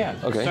front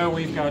end. Okay. So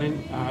we've got a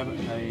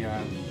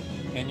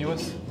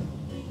Inuus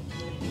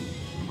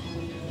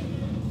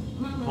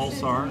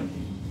Pulsar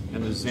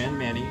and the Zen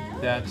Mini.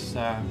 That's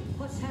our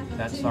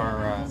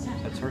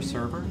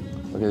server.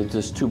 Okay,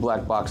 there's 2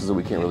 black boxes that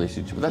we can't really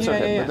see, but that's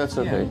okay. But that's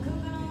okay.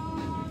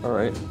 Yeah. All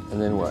right,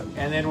 and then what?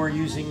 And then we're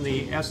using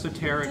the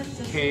Esoteric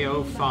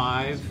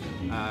KO5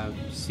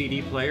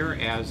 CD player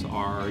as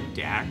our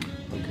DAC.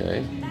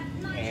 Okay.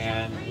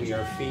 And we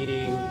are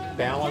feeding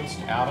balanced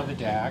out of the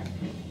DAC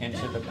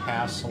into the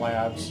Pass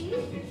Labs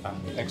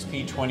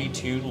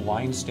XP22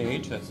 line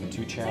stage. That's the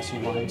 2 chassis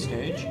line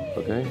stage.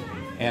 Okay.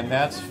 And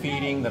that's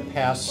feeding the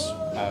Pass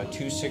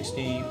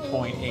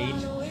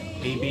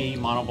 260.8 AB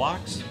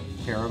monoblocks,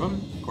 pair of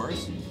them, of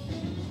course.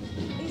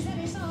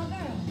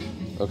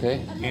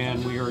 Okay.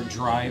 And we are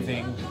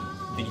driving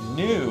the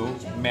new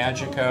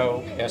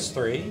Magico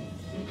S3,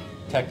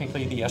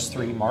 technically the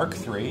S3 Mark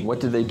III. What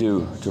did they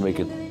do to make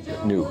it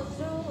new?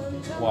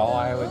 Well,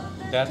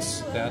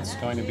 that's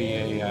going to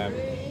be a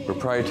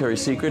proprietary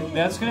secret.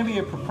 That's going to be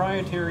a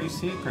proprietary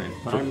secret,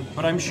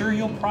 but I'm sure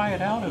you'll pry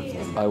it out of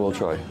them. I will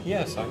try.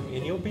 Yes,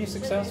 and you'll be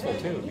successful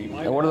too.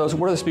 And what do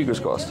the speakers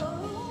cost?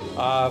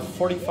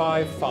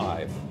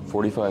 $45,500.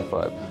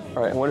 $45,500.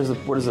 All right. And what does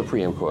the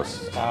preamp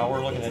cost?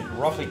 We're looking at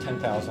roughly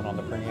 $10,000 on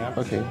the preamp.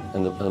 Okay.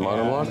 And the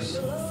monoblocks?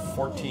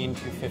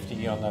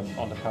 $14,250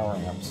 on the power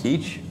amps.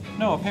 Each?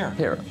 No, a pair.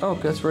 Pair. Oh,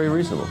 that's very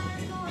reasonable.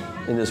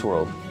 In this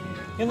world.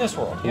 In this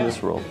world, yeah. In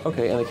this world.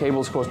 Okay, and the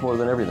cables cost more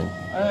than everything.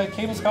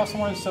 Cables cost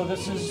more, so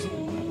this is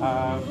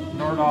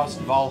Nordost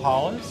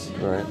Valhalla's.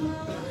 Right.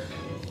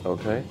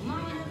 Okay.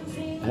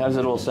 How does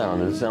it all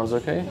sound? Does it sound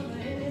okay?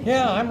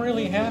 Yeah, I'm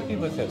really happy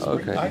with this.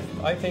 Okay.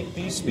 I think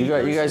these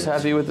speakers... You guys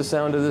happy with the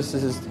sound of this?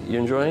 You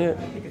enjoying it?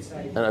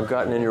 And I've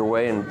gotten in your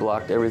way and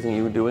blocked everything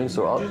you were doing,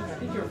 so I'll... I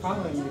think you're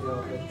following me,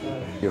 though.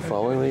 You're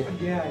following me?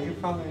 Yeah, you're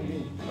following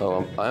me.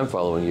 Oh, I'm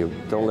following you.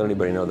 Don't let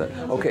anybody know that.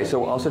 Okay,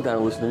 so I'll sit down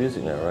and listen to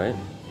music now, right?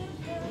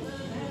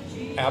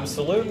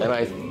 Absolutely. And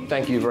I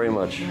thank you very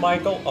much.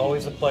 Michael,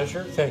 always a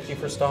pleasure. Thank you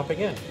for stopping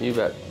in. You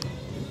bet.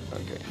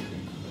 Okay.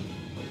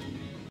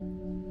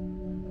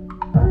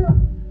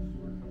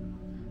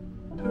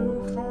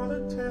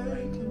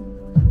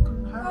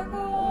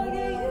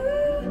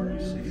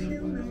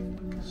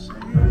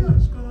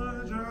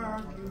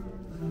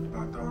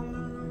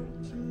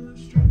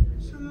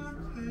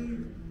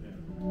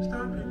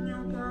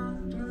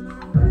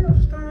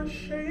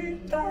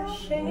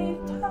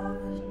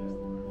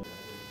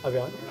 Are we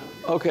on?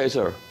 Okay,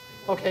 sir.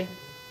 Okay.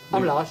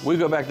 I'm Lars. We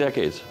go back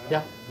decades.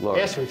 Yeah. Laura.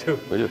 Yes, we do.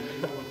 We do.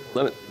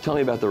 Tell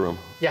me about the room.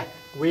 Yeah,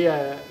 we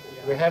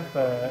have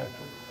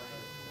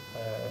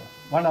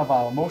one of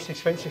our most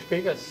expensive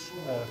speakers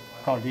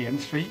called the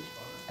M3,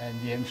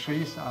 and the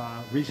M3s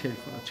are retail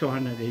for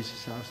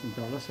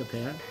 $280,000 a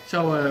pair.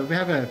 So we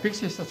have a big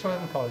sister to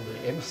them called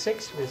the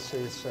M6, which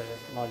is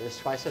more or less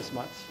twice as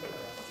much.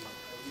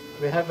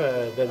 We have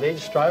the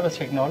latest driver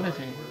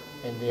technology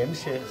in the M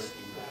series.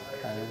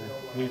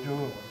 We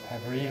do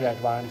have really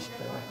advanced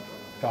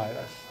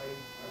drivers.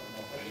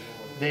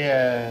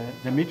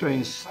 The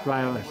mid-range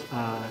drivers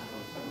are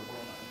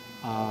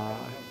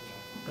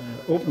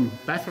open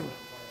baffle,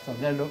 so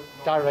they look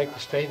directly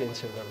straight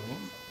into the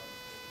room.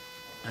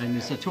 And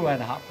it's a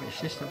 2.5-way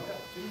system.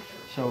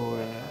 So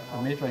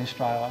a mid-range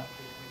driver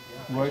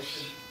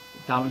works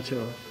down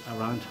to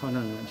around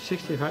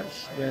 160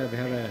 hertz, where we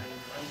have a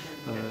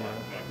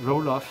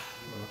roll-off,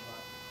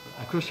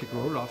 acoustic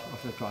roll-off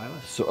of the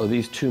drivers. So are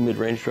these 2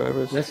 mid-range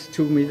drivers? That's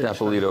 2 mid-range.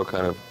 Dapolito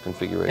kind of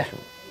configuration.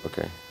 Yeah.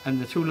 Okay. And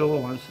the 2 lower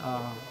ones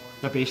are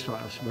the bass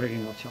drivers,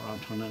 working up to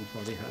around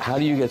 140 hertz. How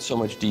do you get so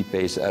much deep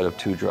bass out of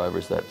 2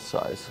 drivers that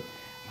size?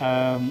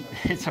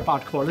 It's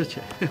about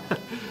quality.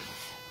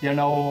 You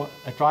know,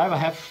 a driver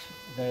have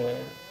to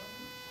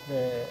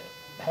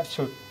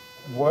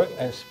work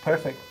as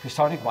perfect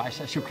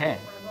pistonic-wise as you can.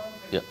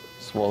 Yeah,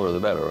 smaller the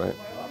better, right?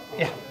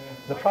 Yeah.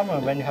 The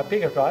problem when you have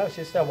bigger drivers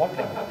is they're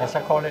wobbling, as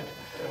I call it.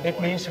 It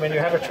means when you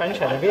have a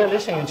transient, and we are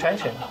listening in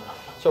transient.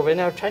 So when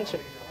you have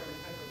transient,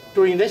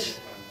 doing this,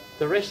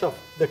 the rest of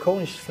the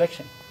cone is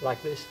flexing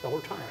like this the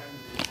whole time.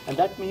 And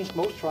that means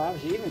most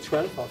drivers, even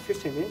 12 or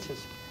 15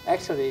 inches,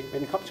 actually,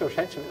 when it comes to a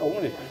transient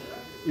only,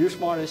 use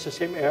more or less the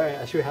same area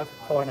as you have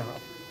 4.5.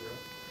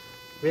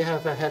 We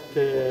have had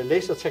the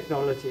laser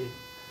technology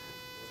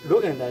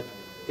looking at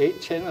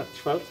 8, 10, or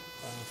 12,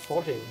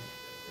 14,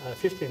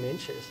 15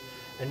 inches,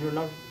 and you'll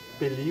not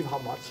believe how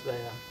much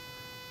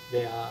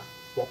they are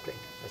wobbling,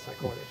 as I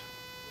call it.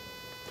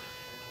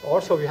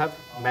 Also, we have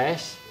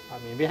mass. I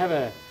mean, we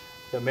have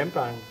the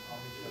membrane,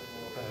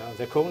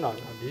 the cone on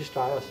these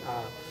drivers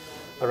are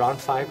around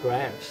 5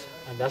 grams,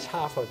 and that's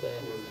half of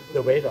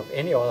the weight of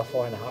any other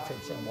 4.5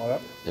 inch and more.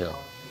 Yeah.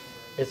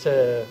 It's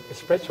a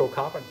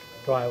carbon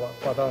driver,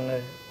 but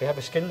we have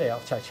a skin layer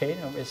of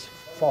titanium. It's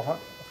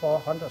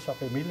 400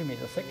 of a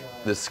millimeter thick.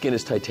 The skin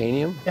is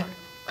titanium? Yeah.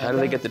 How do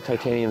they get the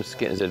titanium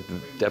skin? Is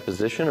it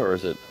deposition or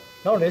is it?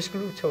 No, it's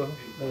glued to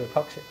the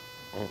epoxy.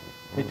 Oh.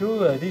 We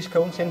do these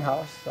cones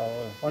in-house, so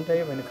one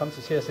day when you come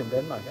to see us in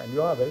Denmark, and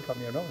you are welcome,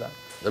 you know that.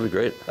 That'd be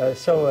great.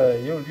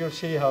 You'll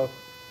see how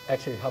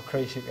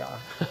crazy we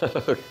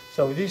are.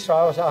 So these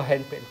drivers are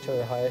hand-built to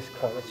the highest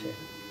quality,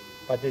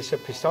 but it's a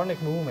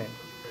pistonic movement.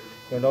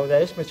 You know,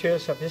 there is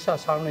materials that these are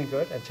sounding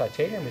good, and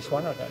titanium is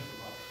one of them.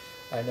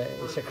 And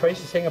it's a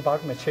crazy thing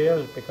about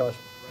material, because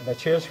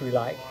materials we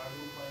like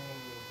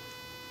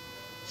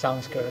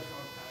sounds good.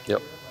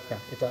 Yep. Yeah,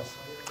 it does.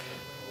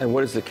 And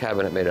what is the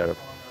cabinet made out of?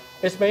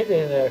 It's made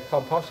in a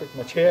composite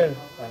material.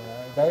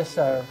 There's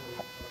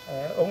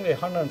only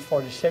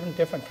 147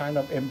 different kind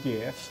of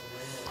MDFs.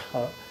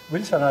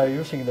 Wilson are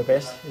using the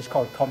best. It's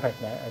called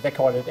compact. They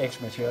call it X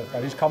material,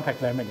 but it's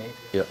compact laminate.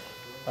 Yep.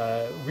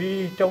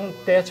 We don't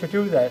dare to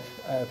do that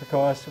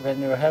because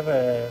when you have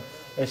a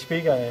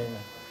speaker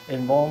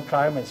in warm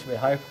climates with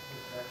high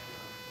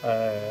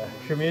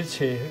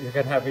humidity, you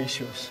can have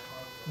issues.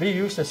 We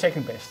use the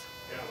second best.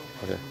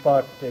 Okay.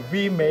 But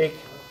we make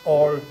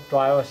all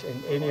drivers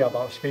in any of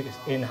our speakers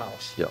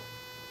in-house. Yeah.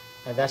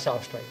 And that's our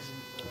strength.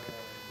 Okay.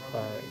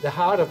 The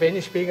heart of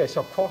any speaker is,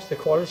 of course, the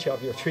quality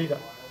of your tweeter.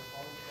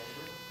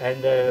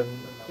 And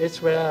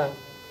it's where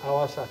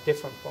ours are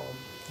different from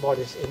what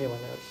is anyone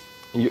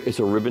else. It's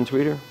a ribbon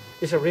tweeter?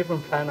 It's a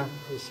ribbon planner.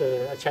 It's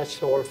attached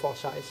to all 4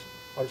 sides.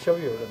 I'll show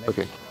you the next.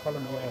 Okay. Follow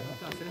me.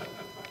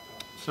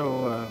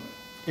 So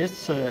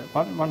it's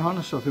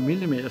 1/100 of a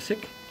millimeter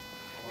thick.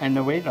 And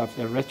the weight of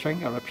the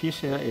rectangular piece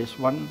here is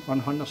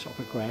 1/100 of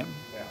a gram.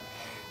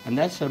 And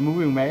that's a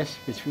moving mass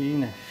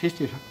between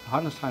 50 to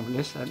 100 times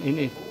less than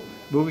any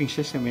moving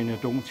system in a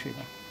dome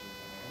tweeter.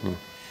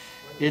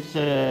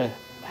 It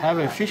have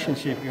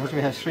efficiency because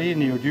we have 3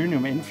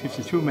 neodymium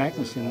N52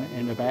 magnets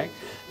in the back.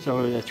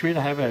 So the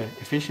tweeter have an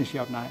efficiency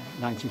of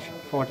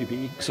 94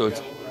 dB. So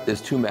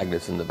there's 2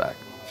 magnets in the back?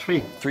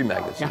 3. 3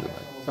 magnets in the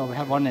back. So we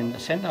have one in the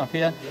center of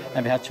here,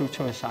 and we have 2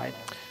 to the side.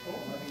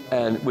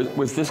 And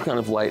with this kind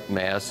of light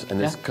mass and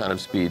this kind of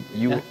speed,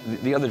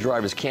 the other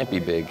drivers can't be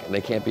big and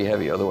they can't be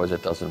heavy, otherwise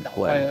it doesn't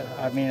play.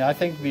 I mean, I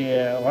think we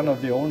are one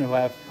of the only who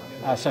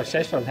are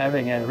successful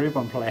having a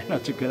ribbon planner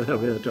together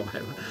with a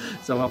driver.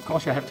 So of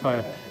course you have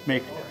to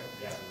make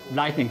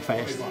lightning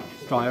fast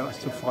drivers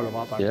to follow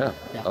up on. Yeah,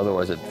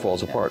 otherwise it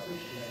falls apart.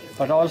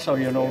 But also,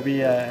 you know,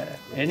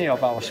 any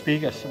of our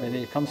speakers, when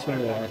it comes to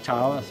the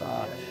towers,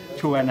 are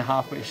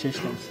 2.5-way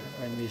systems.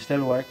 When we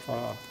still work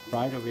for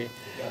right-of-way.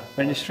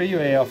 When it's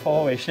 3-way or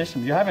 4-way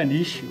system, you have an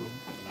issue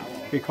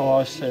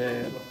because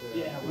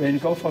when you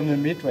go from the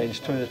mid-range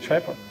to the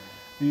treble,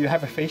 you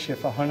have a phase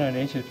shift of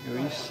 180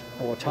 degrees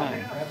over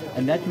time.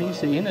 And that means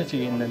the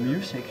energy in the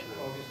music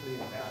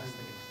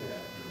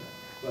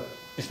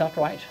is not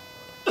right.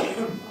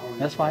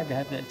 That's why we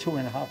have the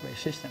 2.5-way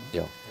system.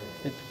 Yeah.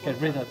 It get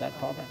rid of that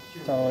problem.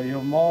 So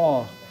you're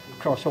more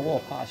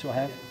crossover parts you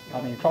have. I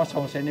mean,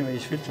 crossovers anyway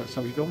is filtered,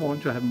 so you don't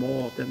want to have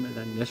more of them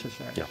than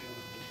necessary. Yeah.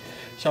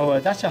 So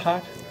that's the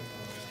heart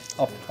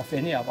of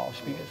any of our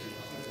speakers.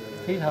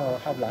 Feel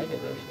how light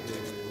it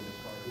is.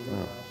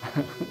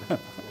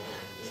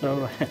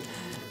 Oh.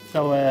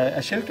 So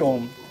a silk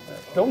dome,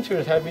 dome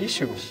tweeters have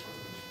issues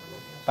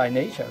by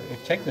nature. You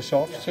take the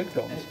soft silk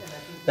domes,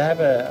 they have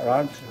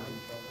around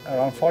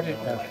 40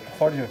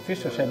 to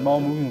 50% more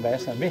moving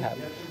mass than we have,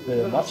 with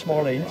a much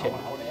smaller intake.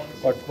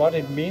 But what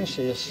it means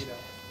is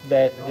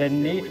that they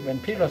need, when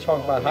people are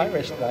talking about high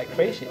risk like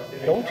crazy,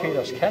 dome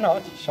tweeters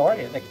cannot,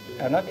 they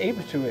are not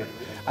able to it.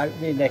 I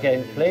mean, they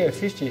can play a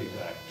 50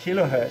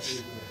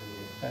 kilohertz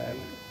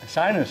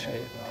sinus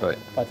wave, right.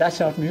 But that's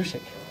not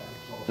music.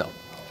 No.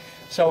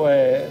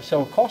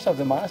 So because of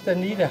the mass, they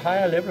need a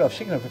higher level of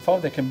signal before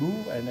they can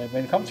move. And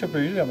when it comes to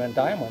beryllium and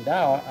diamond, they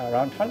are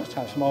around 100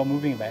 times more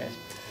moving mass.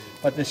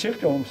 But the silk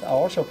domes are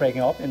also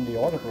breaking up in the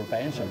audible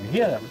band, so you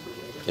hear them.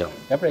 Yeah.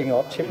 They're breaking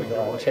up typically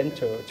around 10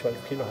 to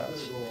 12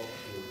 kilohertz.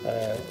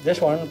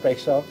 This one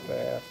breaks up,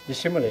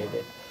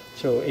 dissimulated,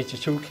 to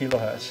 82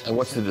 kilohertz. And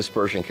what's the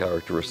dispersion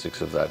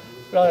characteristics of that?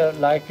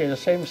 Like the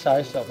same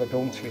size of a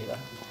dome tweeter.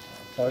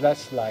 So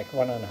that's like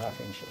 1.5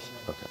 inches.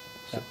 Okay.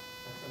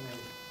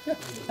 Yeah.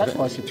 That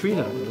was the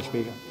tweeter of the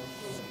speaker.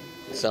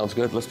 Sounds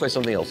good. Let's play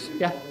something else.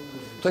 Yeah.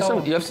 Play So-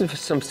 some. You have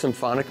some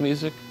symphonic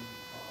music.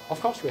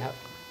 Of course we have.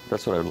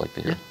 That's what I would like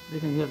to hear. We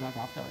can hear that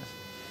afterwards.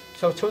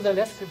 So to the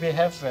left we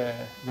have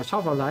the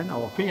top of line,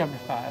 our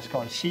preamplifier is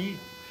called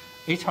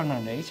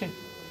C880.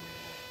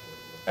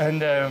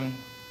 And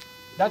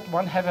that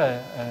one have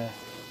a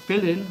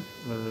built-in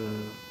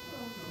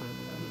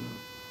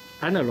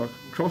analog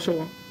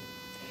crossover.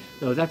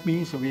 So that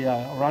means we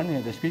are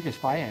running the speaker's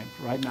biamp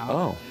right now.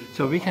 Oh.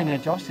 So we can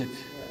adjust it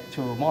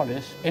to more or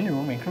less any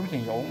room,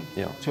 including your own,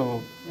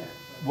 to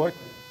work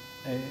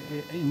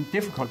in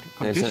difficult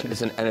And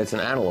conditions. it's an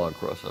analog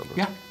crossover.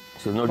 Yeah.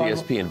 So there's no But-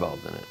 DSP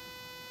involved in it.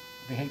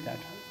 We hate that.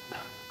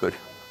 Good.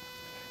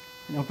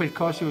 No,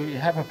 because you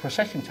have a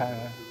processing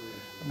time,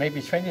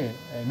 maybe 20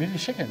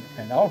 milliseconds,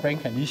 and our brain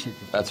can easily.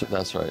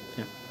 That's right.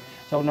 Yeah.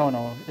 So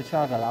no, it's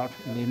not allowed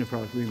in any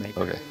product we make.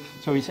 Okay.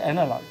 So it's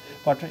analog,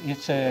 but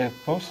it's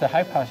both the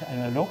high pass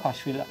and the low pass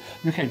filter.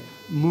 You can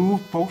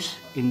move both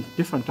in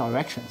different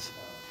directions.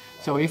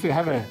 So if you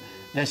have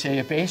let's say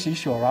a bass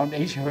issue around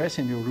 80 Hz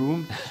in your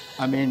room,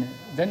 I mean,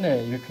 then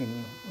you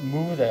can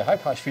move the high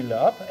pass filter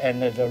up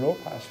and the low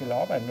pass filter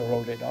up and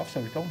roll it off, so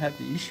you don't have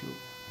the issue.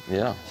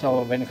 Yeah.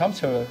 So when it comes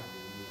to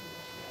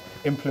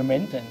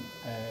implementing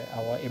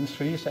our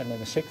M3s and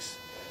M6,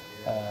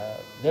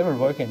 they will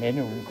work in any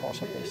room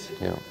because of this.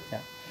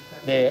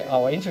 Yeah.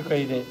 Our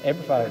integrated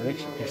amplifier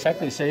is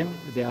exactly the same.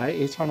 The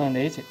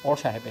i880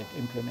 also have it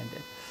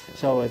implemented.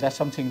 So that's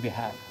something we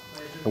have.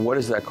 And what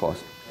does that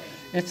cost?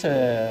 It's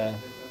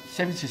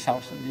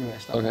 70,000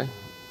 US dollars. Okay.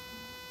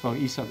 For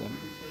each of them.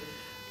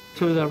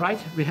 To the right,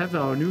 we have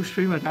our new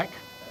streamer DAC,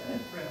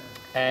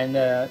 and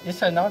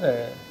it's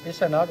another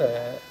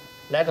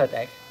ladder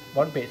DAC,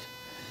 1 bit.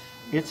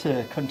 It's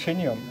a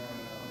continuum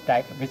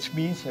DAC, which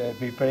means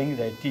we bring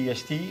the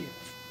DSD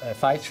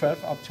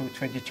 512 up to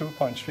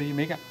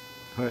 22.3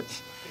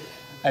 megahertz,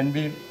 and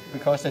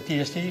because the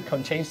DSD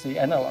contains the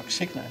analog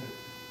signal,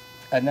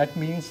 and that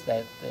means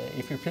that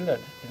if you filter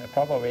it in a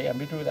proper way, and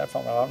we do that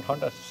from around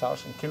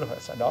 100,000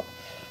 kilohertz and up,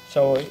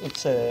 so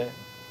it's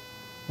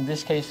in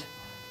this case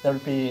there will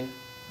be,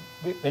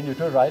 when you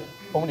do it right,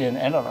 only an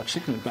analog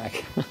signal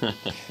back.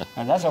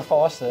 And that's of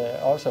course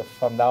also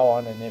from now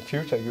on in the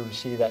future you will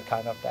see that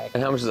kind of DAC.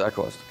 And how much does that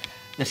cost?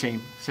 The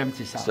same,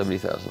 70,000.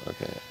 70,000.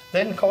 Okay.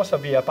 Then of course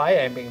we are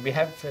biamping. We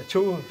have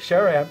two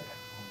stereo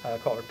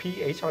amp called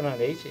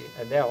P880,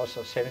 and they're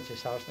also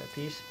 70,000 a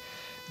piece.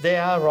 They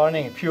are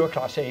running pure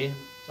Class A,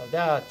 so they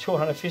are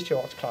 250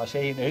 watts Class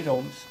A in 8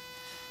 ohms.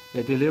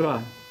 They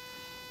deliver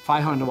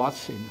 500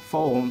 watts in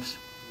 4 ohms,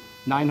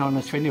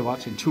 920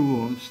 watts in 2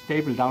 ohms,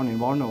 stable down in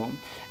 1 ohm,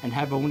 and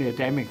have only a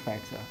damping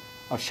factor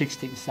of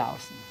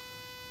 16,000.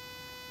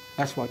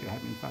 That's what you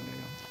have in front of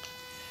you.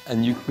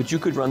 And but you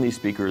could run these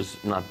speakers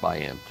not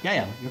biamped.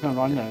 Yeah, you can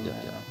run them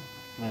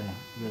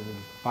with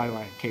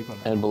by-wire cable.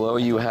 And below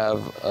you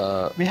have.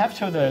 We have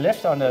to the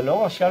left on the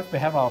lower shelf, we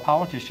have our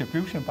power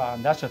distribution bar,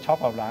 and that's the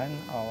top of line,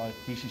 our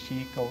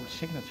DCC Gold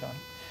signature.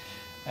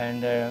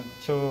 And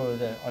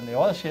on the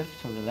other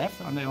shelf, to the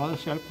left on the other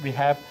shelf, we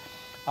have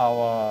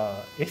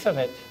our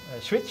Ethernet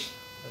switch,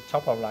 the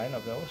top of line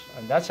of those,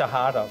 and that's the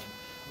heart of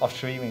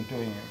streaming,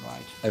 doing it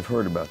right. I've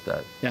heard about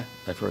that. Yeah.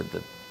 I've heard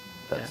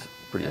that's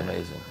pretty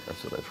amazing.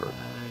 That's what I've heard.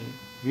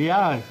 We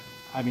are,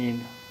 I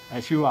mean,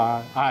 as you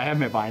are, I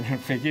am a vinyl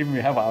figure, we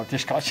have our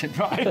discussion,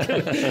 right?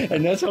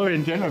 And that's all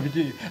in general.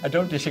 I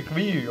don't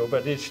disagree with you,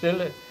 but it's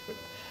still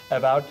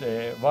about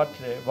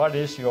what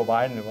is your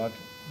vinyl,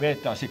 where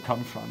does it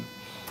come from?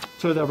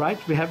 To the right,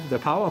 we have the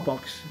power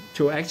box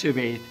to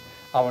activate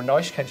our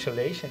noise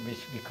cancellation,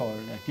 which we call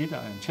DITA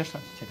and Tesla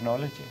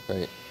technology.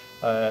 Right.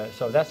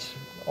 So that's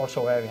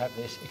also where we have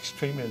this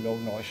extremely low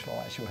noise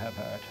floor, as you have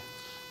heard.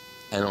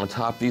 And on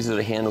top, these are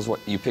the handles. What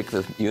you pick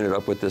the unit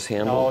up with this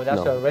handle? No,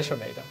 that's a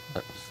resonator.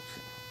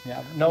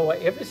 Yeah. No,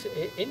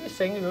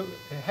 anything you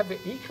have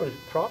equal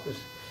problems,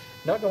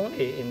 not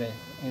only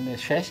in the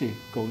chassis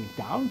going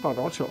down, but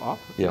also up.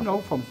 Yeah. You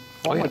know, from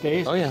former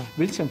days,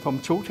 Wilson from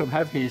Totem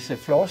have his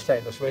floor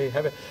standards where he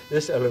have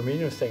this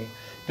aluminum thing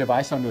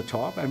device on the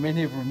top, and when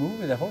he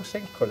remove it, the whole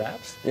thing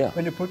collapsed. Yeah.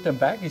 When you put them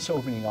back, it's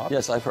opening up.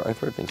 Yes, I've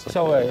heard things like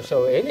that.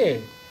 So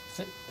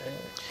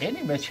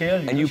any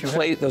material.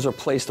 And those are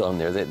placed on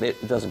there.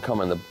 It doesn't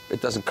come it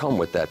doesn't come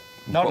with that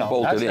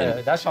bolted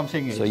in. That's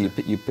something. So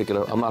you pick it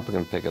up. I'm not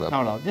going to pick it up.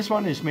 No. This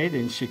one is made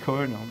in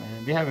zirconium,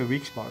 and we have a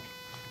weak spot.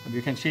 And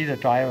you can see the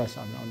drivers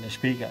on the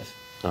speakers,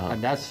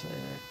 and that's,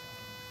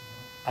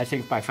 I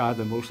think, by far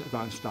the most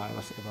advanced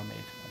drivers ever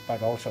made,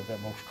 but also the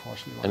most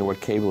costly one. And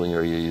what cabling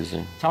are you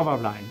using? Top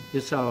of line.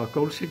 It's our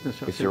gold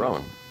signature. It's your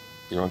own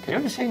cable.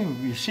 Everything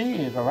you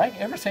see, right?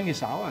 Everything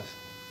is ours.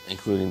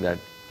 Including that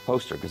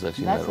poster, because I've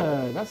seen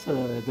that. That's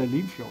the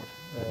Limfjord.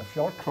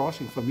 Fjord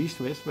crossing from east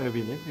to west where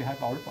we live. We have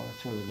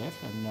Aalborg to the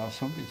left and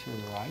Sundby to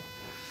the right.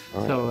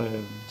 All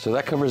right. So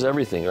that covers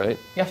everything, right?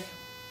 Yes.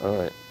 All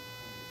right.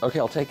 Okay,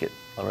 I'll take it.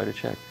 I'll write a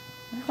check.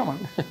 Come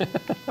on.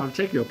 I'll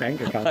take your bank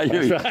account.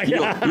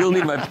 You'll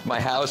need my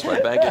house, my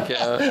bank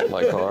account,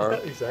 my car,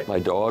 my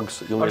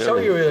dogs. I'll show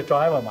you the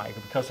driver,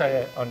 Michael, because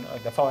on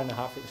the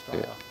 4.5-inch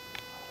driver. Yeah.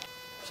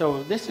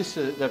 So this is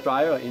the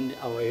driver in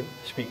our M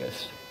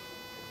speakers.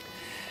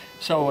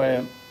 So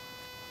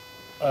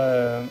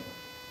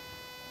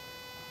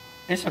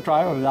it's a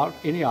driver without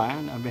any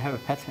iron, and we have a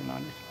pattern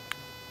on it.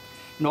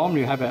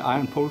 Normally you have an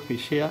iron pole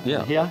piece here,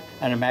 and here,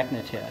 and a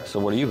magnet here. So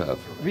what do you have?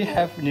 We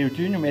have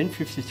neodymium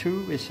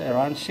N52, which is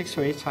around 6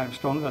 to 8 times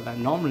stronger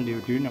than normal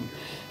neodymium.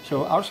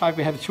 So outside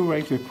we have two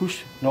rings. We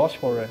push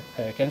North Pole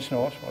against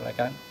North Pole,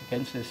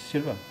 against the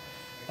silver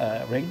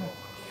ring.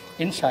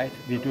 Inside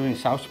we're doing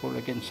South Pole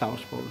against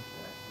South Pole.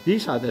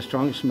 These are the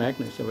strongest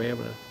magnets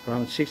available,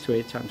 around 6 to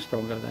 8 times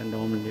stronger than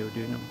normal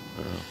neodymium.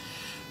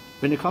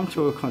 When it comes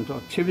to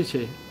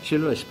conductivity,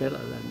 silver is better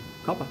than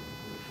copper.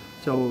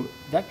 So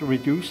that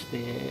reduced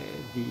the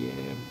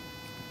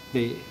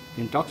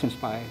inductance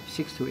by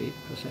 6 to 8%.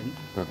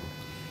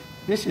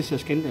 This is a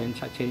skin in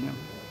titanium.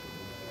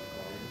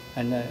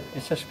 And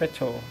it's a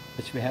spectral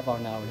which we have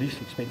on our least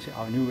expensive,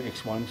 our new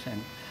X1s,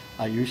 and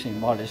are using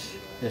more or less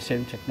the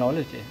same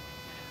technology.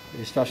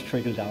 It's just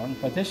trickled down,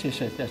 but this is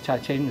the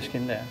titanium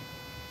skin there.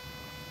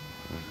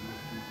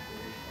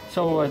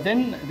 So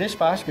then this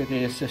basket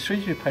is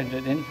 3D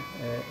printed in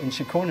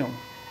zirconium.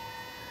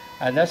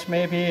 And that's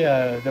maybe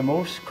the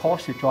most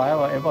costly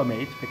driver ever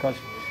made, because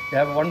we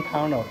have 1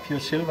 pound of pure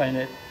silver in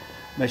it.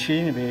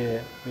 Machine,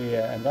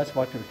 and that's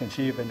what you can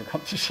see when you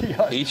come to see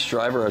us. Each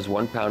driver has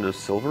 1 pound of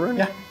silver in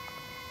it? Yeah.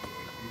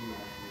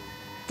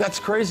 That's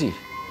crazy.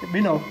 We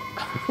know.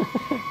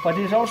 But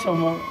it's also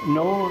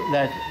know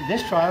that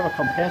this driver,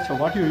 compared to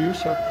what you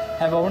used to,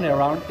 have only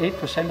around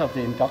 8% of the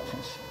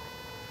inductance.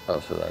 Oh,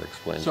 so that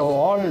explains. So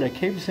all the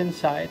cables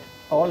inside,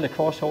 all the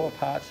crossover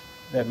parts,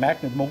 the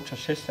magnet motor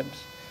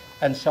systems,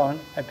 and so on,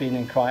 have been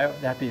in cryo.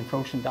 They have been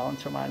frozen down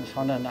to minus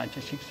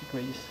 196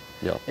 degrees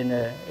in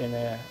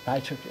a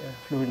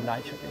fluid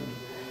nitrogen.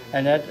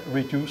 And that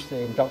reduced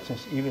the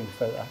inductance even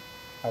further,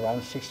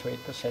 around 6 to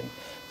 8%.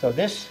 So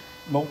this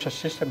motor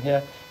system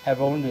here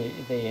have only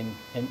the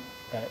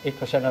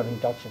 8% of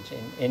inductance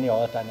in any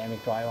other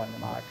dynamic driver on the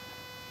market.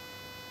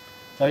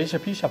 So it's a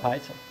piece of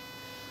high-tech.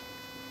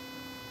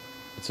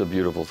 It's a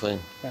beautiful thing.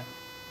 Yeah.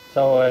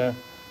 So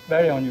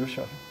very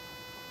unusual.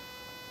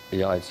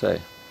 Yeah, I'd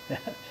say.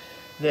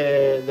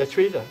 The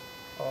treater,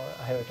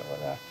 I have it over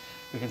there.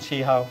 You can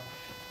see how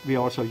we're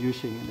also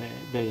using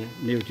the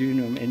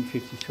neodymium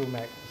N52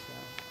 magnets.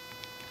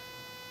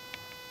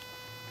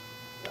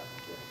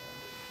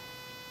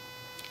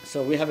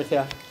 So we have it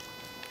there.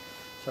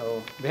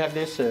 So we have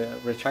this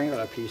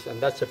rectangular piece, and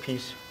that's a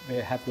piece where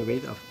we have the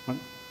weight of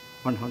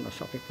 100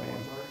 socket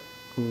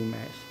gram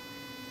mass.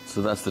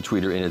 So that's the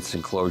tweeter in its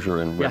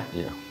enclosure and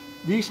yeah.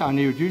 These are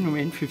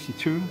neodymium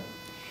N52,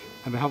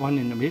 and we have one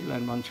in the middle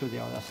and one to the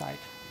other side.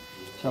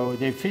 So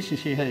the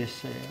efficiency here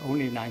is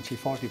only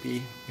 94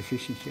 dB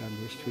efficiency on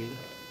this tweeter.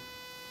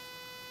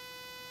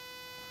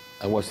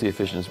 And what's the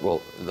efficiency?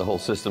 Well, the whole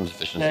system's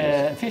efficiency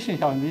The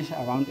efficiency on this is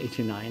around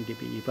 89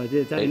 dB. But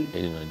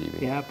 89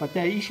 dB. Yeah, but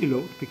they're easy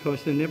load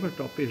because they never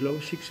drop below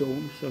 6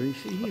 ohms, so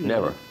it's easy.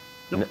 Never?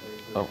 No.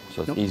 Oh,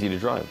 so it's easy to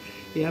drive.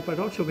 Yeah, but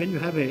also when you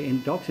have an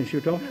inductance, you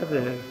don't have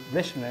the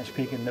resonance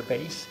peak in the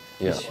bass,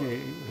 which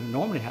you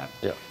normally have.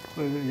 Yeah.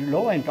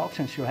 Lower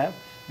inductance you have,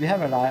 we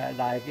have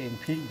like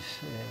impedance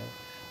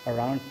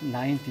around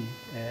 9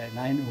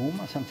 ohm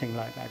or something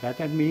like that.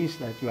 That means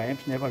that your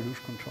amps never lose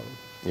control.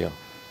 Yeah.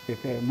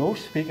 If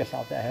most speakers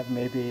out there have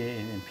maybe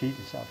an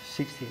impedance of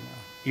 16 or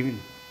even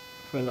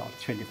further up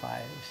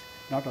 25, it's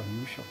not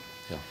unusual.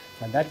 Yeah.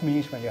 And that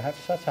means when you have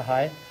such a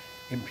high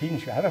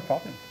impedance, you have a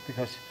problem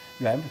because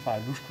your amplifier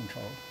loses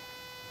control.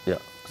 Yeah.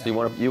 So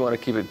you want to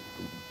keep it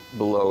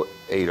below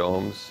 8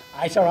 ohms.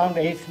 It's around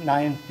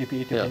 8-9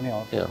 dB depending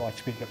on what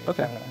speaker it is.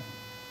 Okay.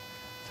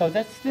 So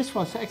this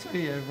was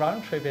actually a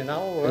round trip in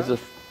our world. It's a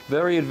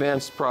very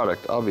advanced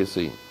product,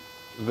 obviously.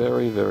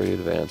 Very, very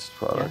advanced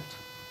product. Yeah.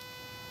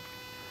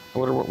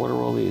 What are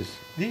all these?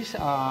 These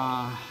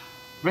are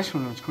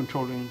resonance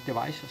controlling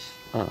devices.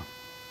 Oh.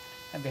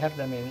 And we have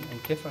them in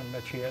different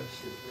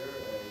materials.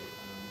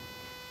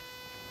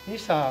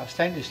 These are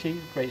stainless steel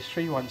grade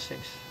 316.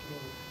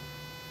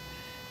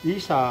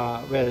 These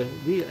are,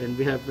 and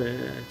we have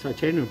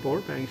titanium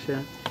ball banks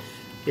here.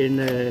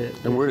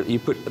 And where do you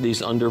put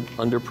these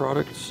under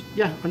products?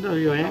 Yeah, under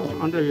your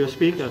amp, under your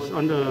speakers,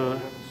 under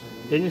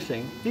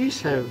anything.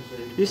 These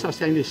are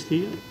stainless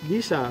steel.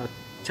 These are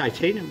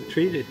titanium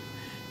treated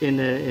in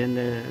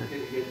a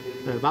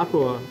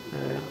vapor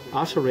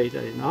accelerator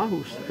in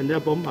Aarhus, and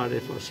they're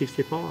bombarded for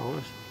 64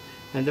 hours.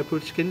 And they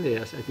put skin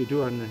layers, as we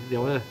do on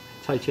the other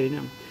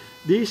titanium.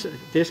 These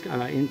discs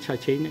are in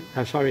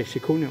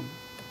zirconium.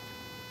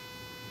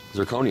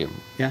 Zirconium?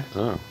 Yeah.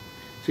 Oh.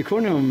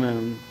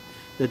 Zirconium,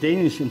 the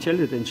Danish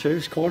Intelligence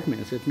Service called me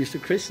and said, Mr.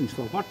 Christens,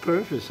 for what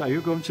purpose are you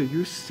going to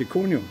use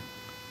zirconium?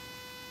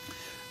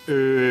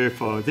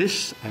 For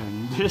this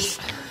and this.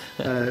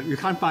 You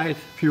can't buy it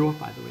pure,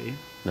 by the way.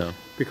 No.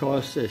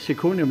 Because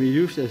zirconium we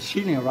use as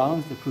sealing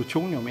around the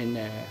plutonium in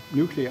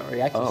nuclear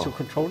reactors to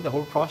control the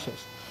whole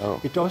process.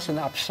 Oh. It doesn't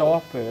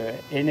absorb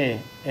any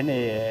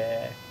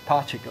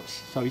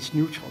particles, so it's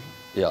neutral.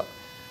 Yeah.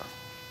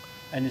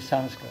 And it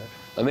sounds good.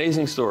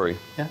 Amazing story.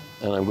 Yeah.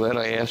 And I'm glad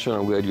I asked you,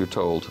 and I'm glad you're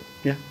told.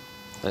 Yeah.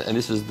 And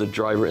this is the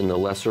driver in the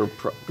lesser...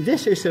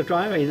 This is the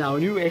driver in our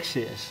new X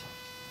series.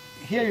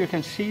 Here you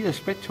can see the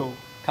split toe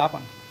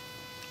carbon.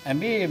 And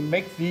we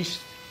make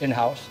these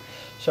in-house.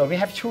 So we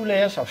have 2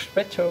 layers of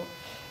split toe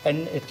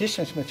and a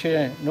distance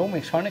material.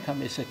 Nomex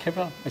honeycomb is a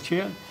Kevlar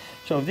material.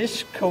 So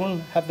this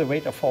cone have the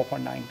weight of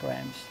 4.9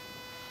 grams.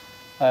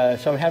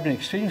 So we have an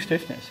extreme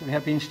stiffness. We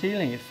have been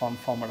stealing it from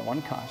Formula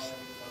 1 cars.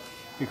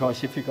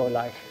 Because if you go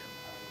like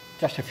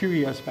just a few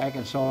years back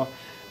and saw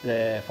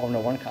the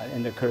Formula 1 car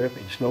in the curb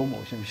in slow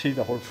motion, you see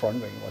the whole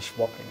front wing was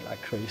wobbling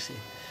like crazy.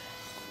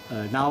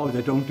 Now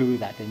they don't do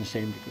that in the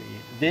same degree.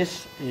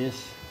 This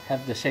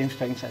have the same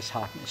strength as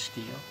hardness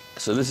steel.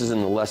 So this is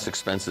in the less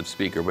expensive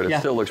speaker, but it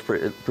still looks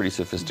pretty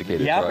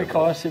sophisticated. Yeah, driver.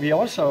 because we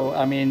also,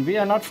 I mean, we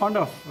are not fond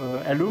of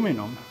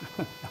aluminum.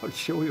 I'll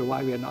show you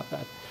why we are not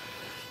that.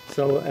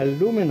 So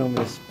aluminum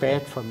is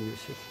bad for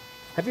music.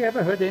 Have you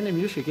ever heard any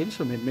music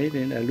instrument made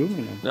in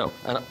aluminum? No,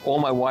 and all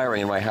my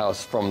wiring in my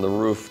house from the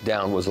roof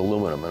down was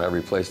aluminum, and I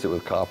replaced it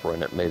with copper,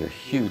 and it made a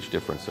huge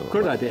difference.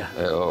 Good idea.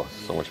 Oh,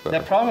 so much better.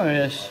 The problem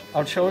is,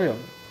 I'll show you,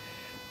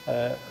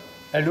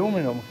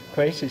 aluminum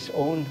creates its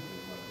own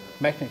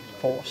magnetic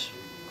force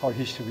called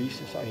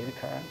hysteresis or eddy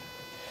current.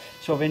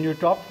 So when you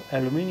drop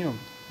aluminum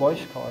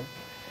voice coil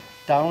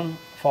down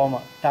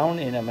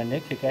in a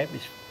magnetic gap,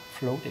 it's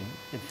floating.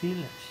 You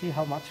see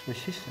how much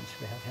resistance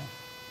we have here.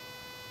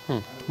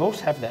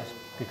 Most have that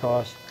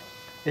because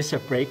it's a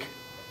brake,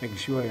 making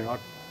sure you're not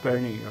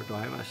burning your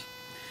drivers.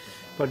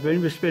 But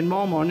when we spend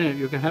more money,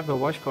 you can have a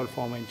voice coil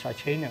former in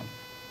titanium.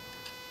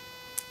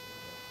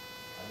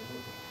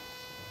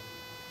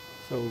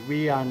 So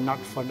we are not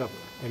fond of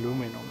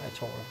aluminum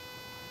at all.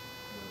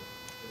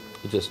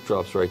 It just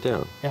drops right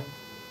down. Yeah.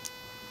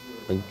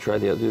 And do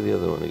the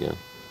other one again.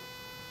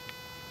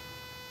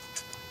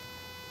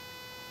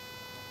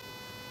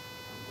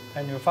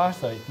 And the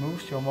faster it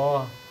moves, you're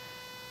more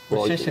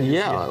resistant.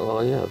 Yeah,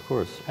 well, yeah, of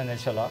course. And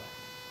it's a lot.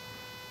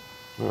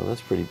 Well,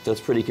 that's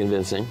pretty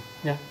convincing.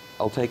 Yeah.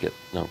 I'll take it.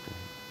 No.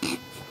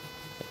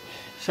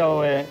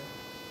 So,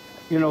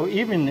 you know,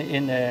 even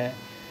in,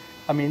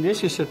 I mean,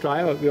 this is a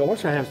driver. We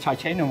also have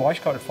titanium voice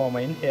coil former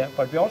in here,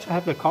 but we also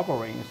have the copper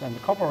rings, and the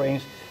copper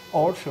rings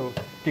also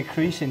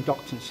decrease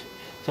inductance.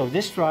 So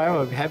this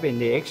driver we have in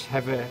the X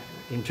have,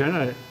 in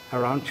general,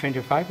 around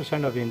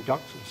 25% of the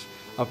inductance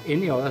of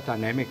any other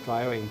dynamic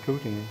driver,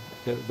 including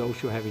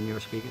those you have in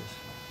your speakers.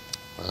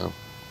 Wow.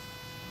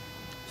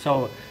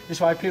 So this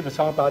is why people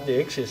talk about the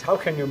X's. How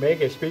can you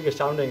make a speaker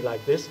sounding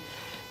like this?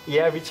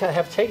 Yeah, we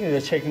have taken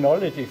the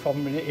technology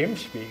from the M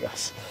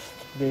speakers.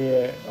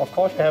 Of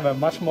course, we have a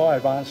much more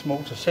advanced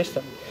motor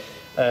system,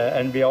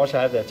 and we also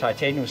have the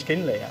titanium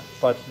skin layer.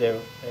 But the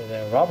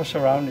rubber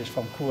surround is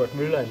from Kurt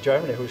Müller in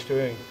Germany, who's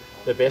doing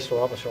the best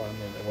rubber surround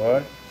in the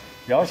world.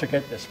 We also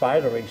get the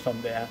spider rings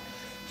from there.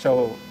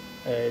 So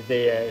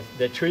the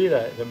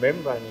treater, the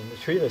membrane in the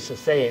treater is the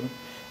same,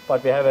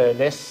 but we have a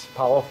less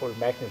powerful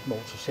magnet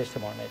motor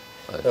system on it.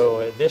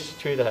 So this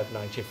treater have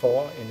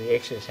 94, and the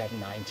X's have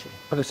 90.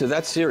 Okay, so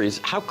that series,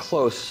 how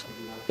close,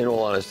 in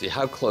all honesty,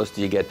 how close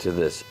do you get to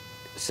this?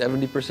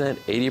 70%,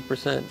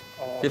 80%,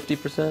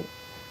 50%?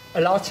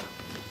 A lot.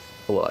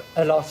 A lot.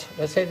 A lot.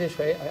 Let's say it this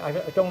way. I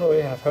don't know if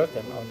you have heard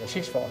them on the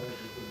 6-4.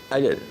 I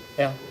did.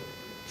 Yeah.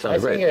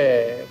 Sounds great.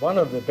 I think one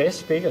of the best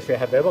speakers we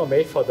have ever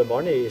made for the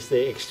money is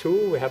the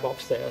X2 we have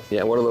upstairs.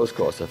 Yeah, what do those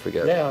cost? I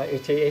forget. They are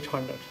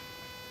 8,800.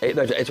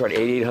 That's right,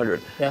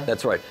 8,800. Yeah.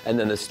 That's right. And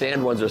then the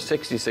stand ones are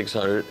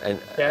 6,600. And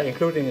yeah,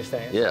 including the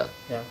stands. Yeah.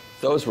 Yeah.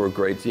 Those were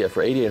great. Yeah,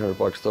 for 8,800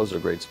 bucks, those are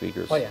great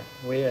speakers. Oh yeah,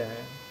 we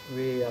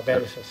are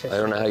very successful. I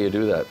don't know how you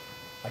do that.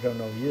 I don't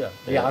know either.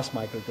 They asked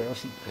Michael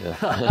Børresen.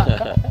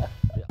 Yeah.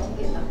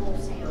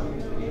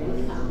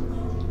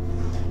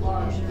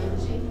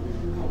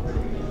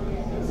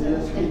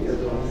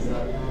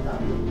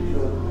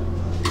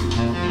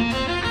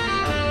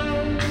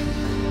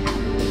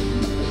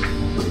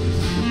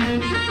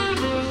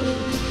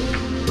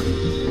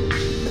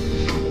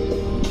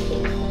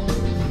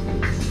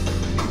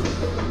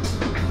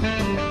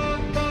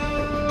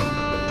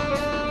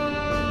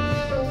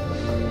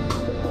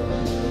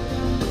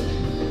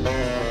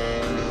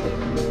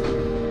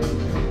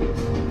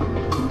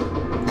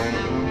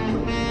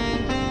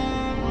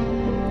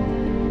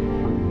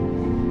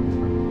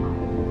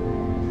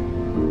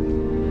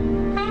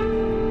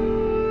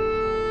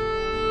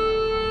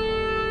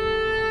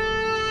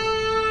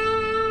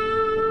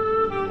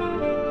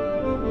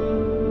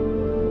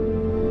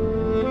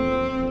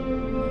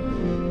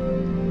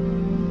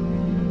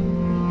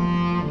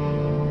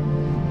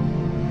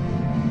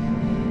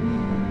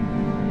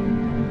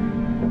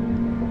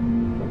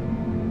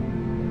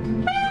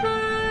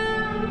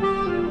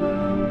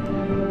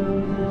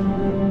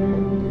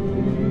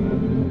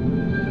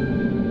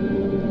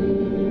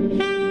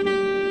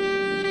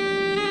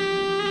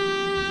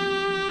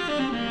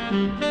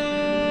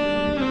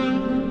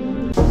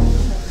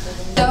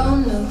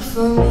 Don't look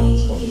for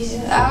me,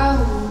 I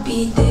will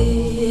be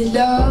dead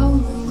long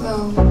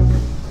ago. I'm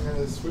going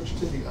to switch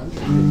to the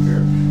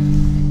Undertaker.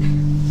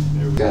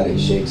 There we God, he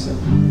shakes them.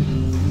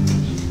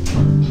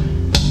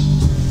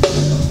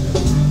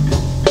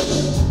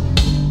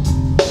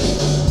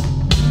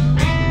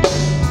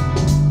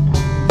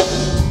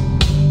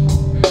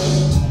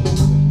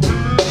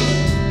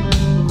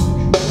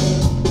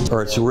 All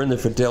right, so we're in the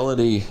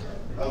Fidelity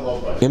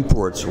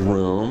Imports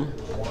room.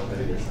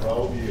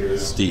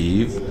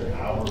 Steve,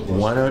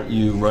 why don't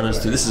you run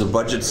us through, this is a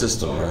budget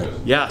system, right?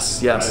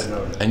 Yes, yes.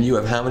 And you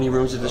have how many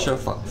rooms at the show?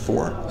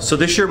 4? So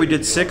this year we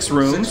did 6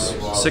 rooms,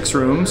 6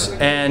 rooms,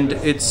 and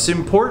it's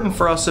important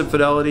for us at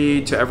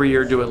Fidelity to every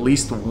year do at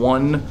least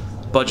 1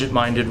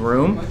 budget-minded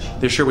room.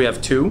 This year we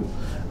have 2.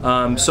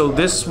 So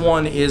this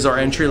one is our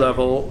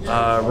entry-level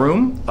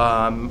room,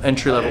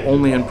 entry-level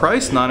only in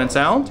price, not in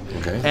sound.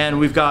 Okay. And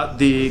we've got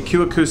the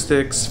Q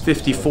Acoustics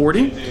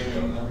 5040.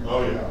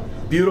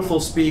 Beautiful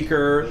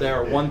speaker.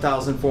 They're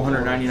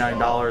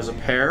 $1,499 a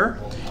pair.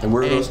 And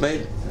where are those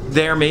made?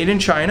 They're made in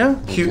China.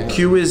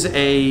 Q is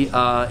a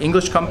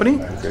English company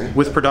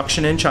with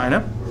production in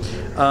China.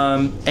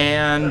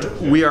 And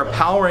we are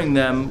powering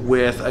them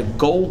with a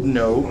Gold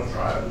Note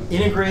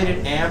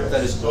integrated amp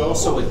that is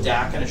also a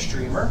DAC and a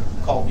streamer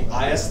called the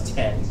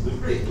IS-10.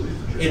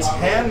 It's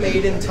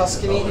handmade in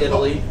Tuscany,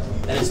 Italy,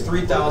 and it's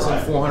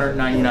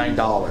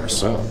 $3,499.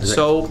 So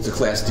it's a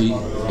Class D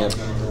amp.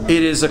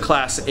 It is a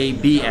Class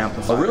A/B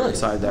amplifier. Oh, really?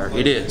 Inside there,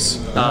 it is.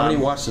 How many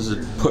watts does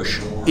it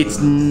push? It's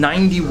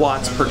 90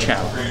 watts per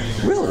channel.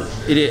 Really?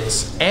 It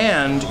is,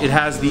 and it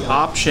has the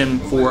option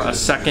for a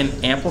second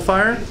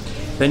amplifier.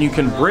 Then you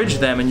can bridge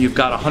them, and you've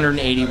got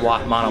 180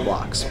 watt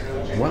monoblocks.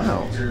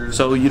 Wow.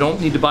 So you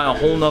don't need to buy a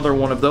whole nother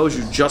one of those.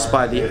 You just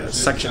buy the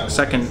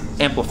second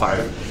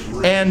amplifier.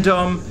 And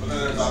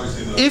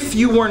if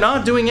you were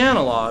not doing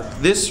analog,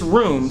 this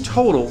room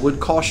total would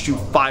cost you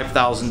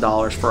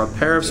 $5,000 for a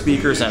pair of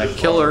speakers and a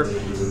killer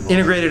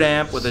integrated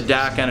amp with a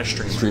DAC and a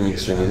streamer.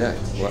 Streaming DAC.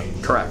 Wow.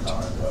 Correct.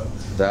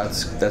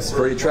 That's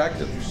very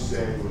attractive.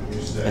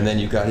 And then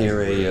you've got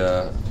here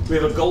a... We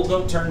have a Gold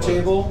Note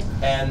turntable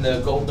and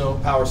the Gold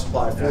Note power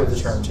supply for the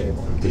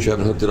turntable. But you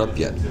haven't hooked it up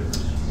yet.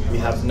 We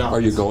have not.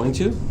 Are you going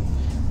to?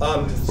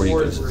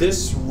 For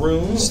this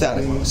room,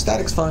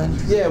 Static's fine.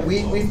 Yeah,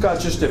 we've got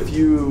just a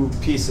few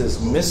pieces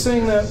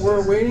missing that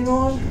we're waiting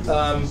on.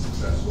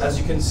 As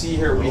you can see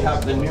here, we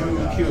have the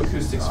new Q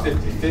Acoustics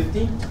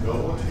 5050.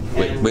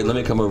 Wait, let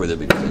me come over there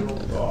because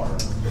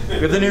we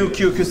have the new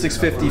Q Acoustics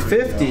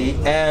 5050,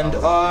 and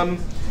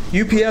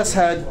UPS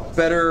had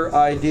better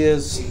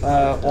ideas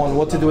on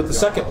what to do with the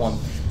second one.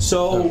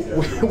 So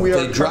we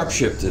are. They drop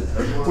shipped it.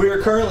 We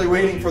are currently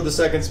waiting for the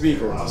second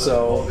speaker.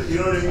 So,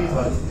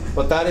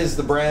 but that is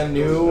the brand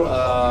new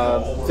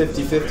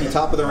 5050,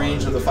 top of the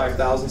range of the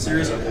 5000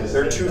 series.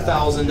 They're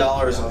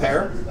 $2,000 a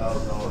pair.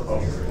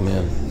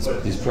 Man,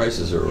 these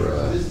prices are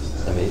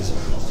amazing.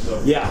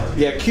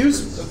 Yeah.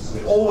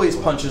 Q's always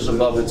punches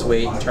above its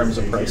weight in terms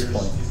of price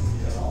point.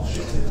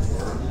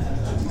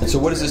 And so,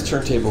 what does this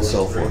turntable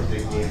sell for?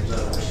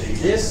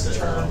 This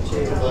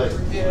turntable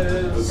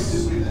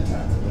is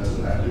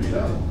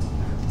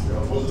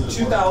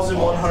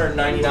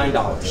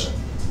 $2,199.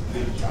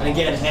 And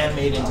again,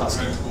 handmade in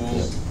Tuscany.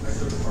 Yeah.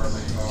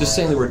 Just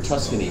saying the word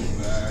Tuscany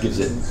gives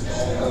it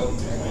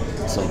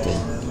something.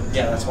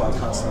 Yeah, that's why I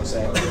constantly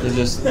say it.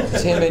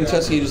 It's handmade in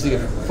Tuscany, you just think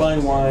of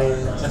fine wine,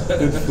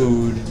 good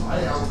food. All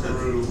right. How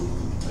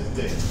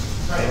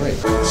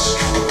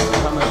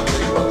much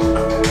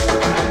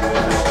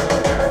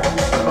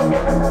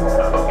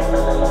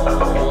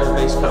do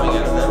bass coming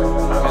out of them?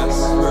 Yes.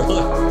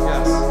 Really?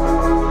 Yes. I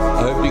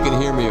hope you can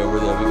hear me over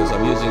there because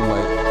I'm using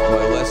my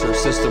lesser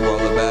system while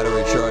the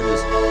battery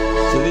charges.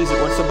 So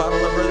what's the model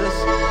number of this?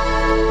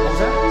 What's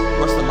that?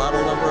 What's the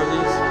model number of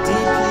these?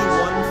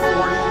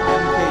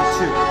 DP140MK2.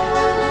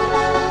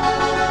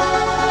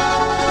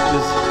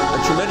 There's a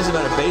tremendous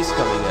amount of bass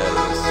coming out of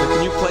this. So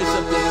can you play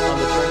something on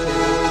the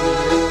turntable?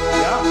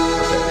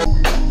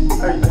 Yeah.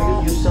 Okay.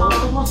 Are you selling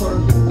them or?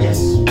 Yes.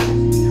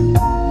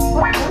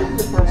 What is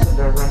the price of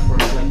the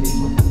reference like this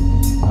one?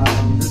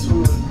 This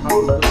one would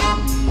probably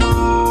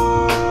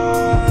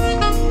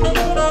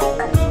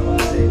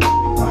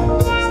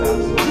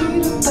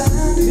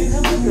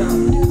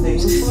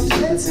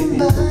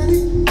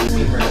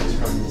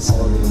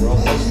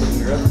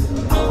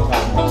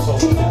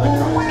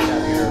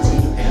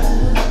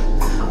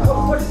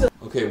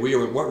Okay,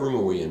 what room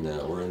are we in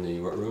now? We're in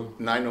the what room?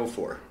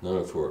 904.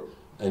 904.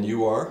 And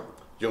you are?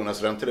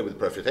 Jonas Rentele with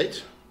Perfect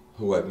 8.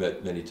 Who I've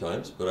met many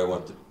times, but I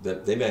want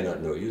that they may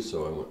not know you,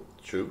 so I want.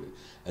 True.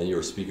 And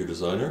you're a speaker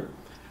designer?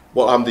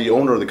 Well, I'm the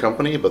owner of the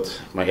company,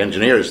 but my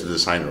engineer is the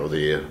designer of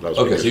the loudspeakers.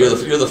 Okay, so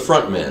you're the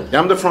front man.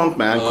 Yeah, I'm the front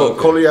man.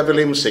 Kolja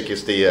Vilimsik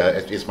is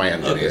my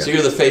engineer. Okay, so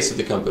you're the face of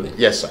the company.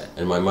 Yes, I am.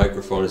 And my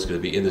microphone is going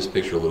to be in this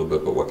picture a little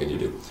bit, but what can you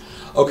do?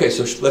 Okay,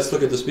 so let's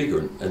look at the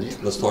speaker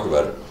and let's talk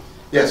about it.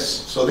 Yes,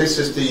 so this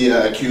is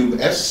the Cube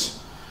S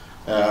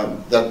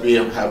that we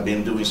have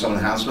been doing some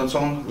enhancements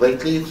on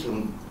lately,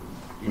 some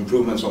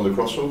improvements on the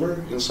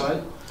crossover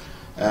inside.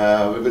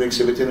 We've been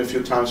exhibiting a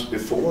few times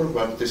before,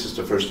 but this is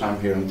the first time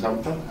here in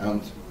Tampa,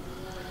 and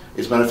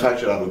It's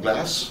manufactured out of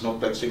glass, not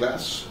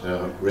plexiglass.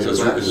 Real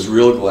So glass. it's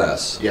real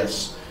glass.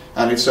 Yes,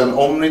 and it's an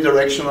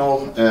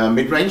omnidirectional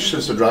mid-range,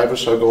 since the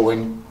drivers are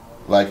going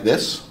like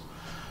this.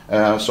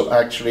 So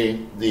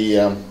actually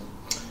the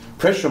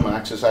pressure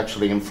max is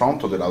actually in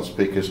front of the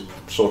loudspeakers,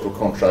 sort of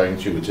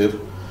contra-intuitive.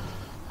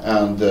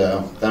 And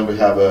then we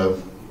have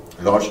a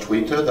large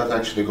tweeter that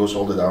actually goes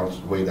all the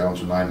way down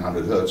to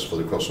 900 hertz for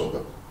the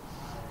crossover.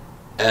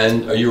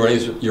 And are you running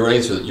through your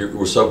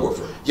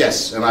subwoofer?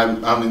 Yes, and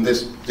I'm in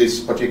this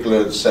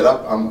particular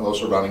setup. I'm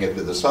also running it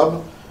with the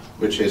sub,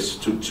 which is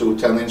two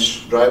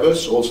 10-inch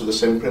drivers. Also the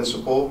same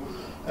principle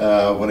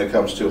when it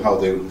comes to how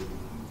they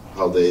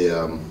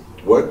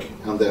work,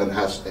 and then it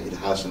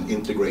has an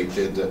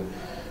integrated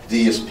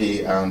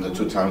DSP and a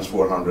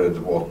 2x400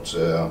 watt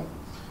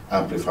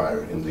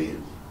amplifier in the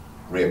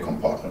rear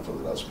compartment of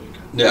the loudspeaker.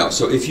 Now,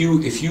 so if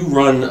you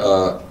run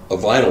a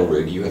vinyl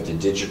rig, you have to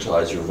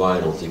digitize your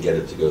vinyl to get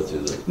it to go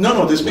through the...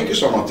 No, the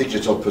speakers are not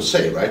digital per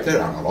se, right? They're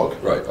analog.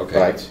 Right, okay.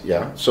 Right,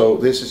 yeah. So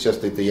this is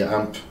just the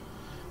amp.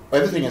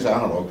 Everything is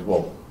analog.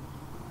 Well,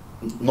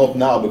 not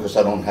now because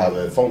I don't have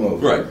a phono.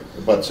 Right.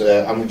 But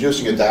I'm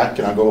using a DAC,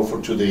 and I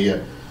go to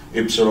the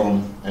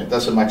Ypsilon,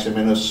 that's a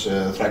Maximinus,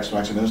 Thrax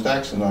Maximinus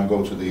DACs, and then I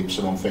go to the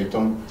Ypsilon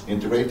Phaeton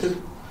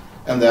integrated.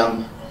 And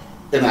then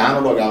an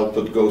analog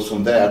output goes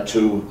from there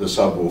to the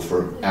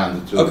subwoofer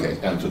and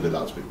to the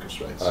loudspeakers,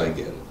 right? So, I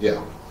get it.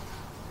 Yeah.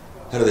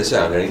 How do they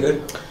sound? Any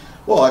good?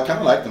 Well, I kind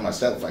of like them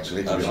myself,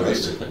 actually, to be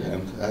honest.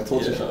 And I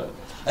thought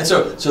And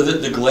so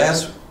the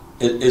glass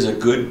is a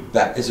good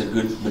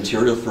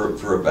material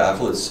for a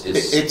baffle.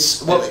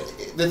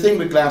 The thing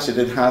with glass is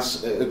it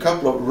has a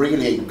couple of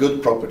really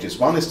good properties.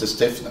 One is the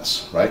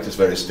stiffness, right? It's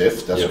very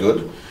stiff. That's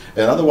good.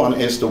 Another one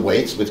is the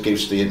weight, which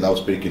gives the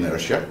loudspeaker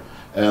inertia.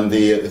 And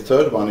the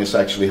third one is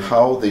actually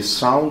how the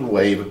sound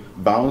wave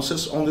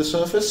bounces on the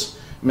surface,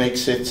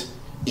 makes it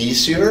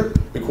easier,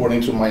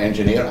 according to my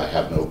engineer, I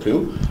have no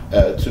clue,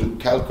 to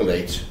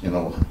calculate,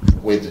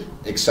 with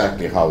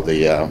exactly how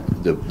the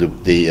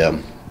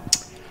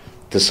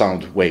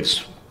sound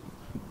waves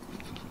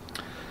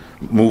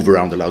move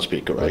around the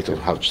loudspeaker, right, or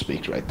how to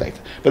speak, right, like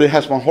that. But it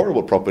has one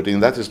horrible property,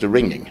 and that is the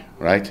ringing,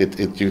 right?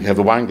 You have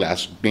a wine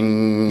glass,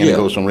 bing, and it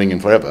goes on ringing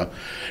forever.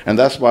 And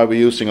that's why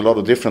we're using a lot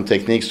of different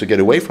techniques to get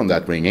away from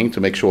that ringing, to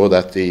make sure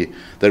that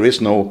there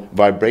is no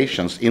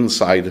vibrations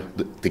inside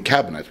the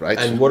cabinet, right?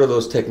 And what are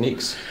those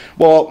techniques?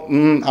 Well,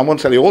 I won't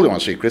tell you all the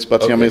secrets,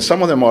 but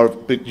some of them are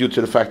due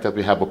to the fact that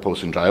we have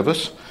opposing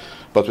drivers.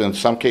 But in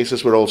some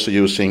cases, we're also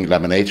using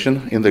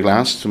lamination in the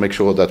glass to make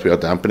sure that we are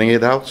dampening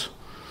it out.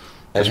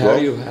 And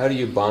how do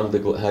you bond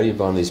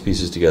these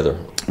pieces together?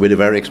 With a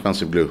very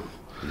expensive glue.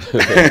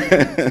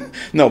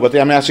 No, but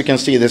as you can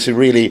see, this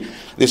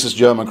is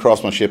German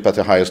craftsmanship at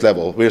the highest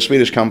level. We're a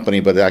Swedish company,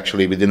 but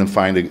actually we didn't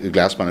find a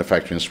glass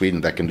manufacturer in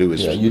Sweden that can do it.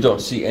 Yeah, you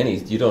don't see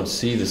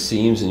the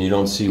seams, and you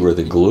don't see where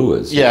the glue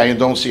is. Yeah, you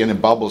don't see any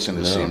bubbles in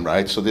the seam,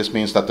 right? So this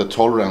means that the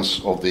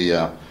tolerance of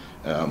the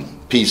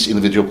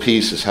individual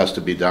pieces has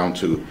to be down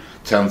to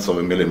 1/10 of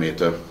a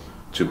millimeter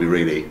to be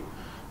really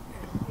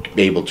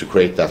be able to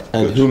create that.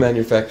 And who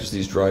manufactures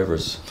these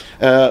drivers?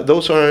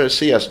 Those are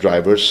CS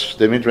drivers.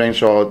 The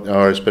mid-range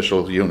are a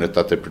special unit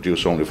that they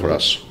produce only for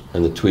us.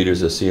 And the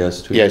tweeter's a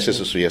CS tweeter? Yes, it's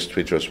a CS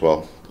tweeter as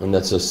well. And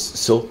that's a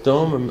silk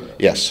dome?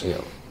 Yes.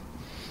 Yeah.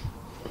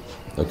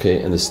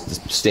 Okay, and the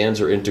stands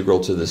are integral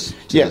to this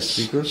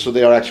speaker? So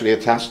they are actually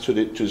attached to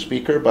the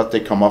speaker, but they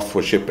come off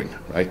for shipping,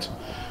 right?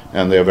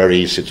 And they are very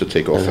easy to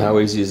take off. And how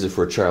easy is it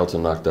for a child to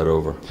knock that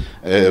over?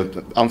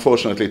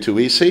 Unfortunately, too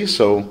easy.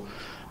 So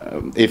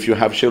if you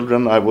have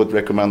children, I would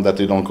recommend that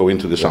they don't go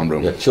into the sound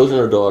room. Yeah, children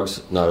or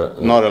dogs, not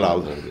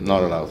allowed.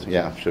 Not allowed.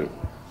 Yeah, sure.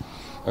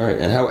 All right.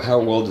 And how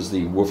well does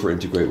the woofer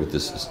integrate with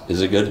this?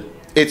 Is it good?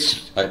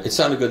 It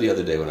sounded good the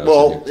other day when I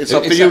was in here. It's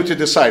up to you to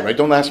decide, right?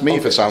 Don't ask me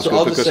if it sounds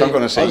good, because I'm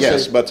going to say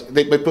yes. But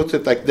they put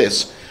it like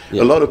this.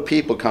 Yeah. A lot of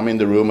people come in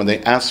the room and they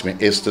ask me,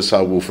 is the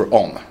subwoofer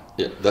on?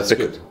 Yeah, that's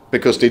good.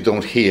 Because they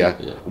don't hear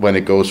when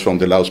it goes from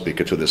the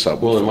loudspeaker to the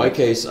subwoofer. Well, in my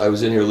case, I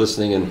was in here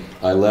listening and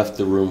I left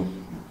the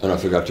room and I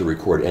forgot to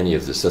record any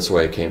of this. That's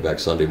why I came back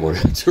Sunday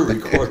morning to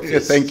record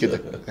this. Thank you.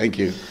 Thank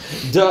you.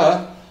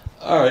 Duh.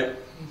 All right.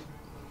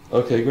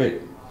 Okay,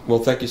 great. Well,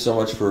 thank you so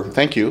much for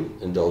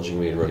indulging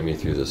me and running me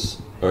through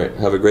this. All right.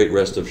 Have a great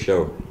rest of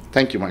show.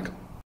 Thank you, Michael.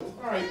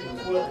 All right.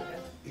 Well,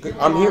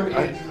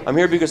 I'm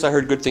here because I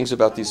heard good things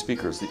about these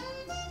speakers.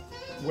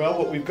 Well,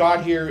 what we've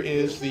got here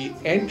is the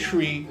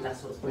entry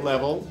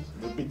level,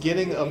 the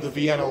beginning of the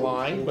Vienna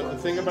line. But the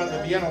thing about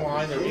the Vienna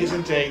line, there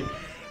isn't a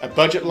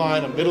budget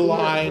line, a middle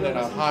line, and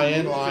a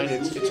high-end line.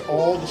 It's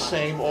all the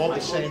same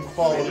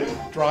quality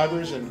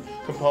drivers and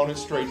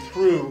components straight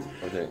through.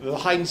 Okay. The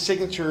Haydn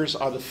signatures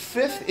are the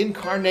 5th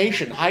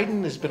incarnation.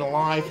 Haydn has been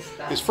alive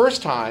his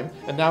first time,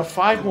 and now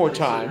 5 more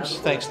times,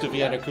 thanks to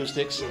Vienna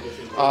Acoustics.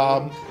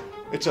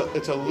 It's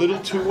a little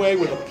two-way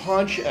with a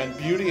punch and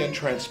beauty and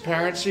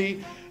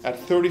transparency. At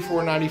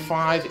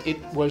 $34.95,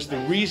 it was the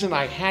reason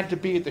I had to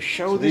be at the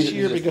show this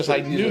year, because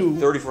I knew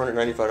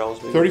 $3,495.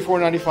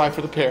 $34.95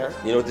 for the pair.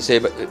 You know what they say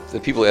about the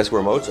people ask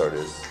where Mozart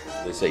is?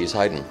 They say he's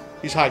Haydn.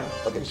 He's hiding.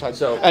 Okay. He's hiding.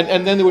 So,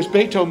 and then there was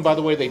Beethoven, by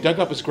the way. They dug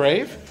up his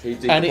grave. He's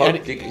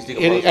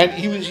decomposing. And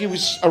he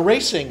was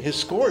erasing his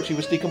scores. He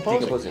was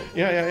decomposing.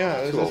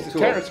 Yeah. It's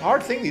a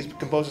hard thing these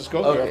composers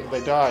go through after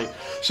they die.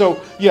 So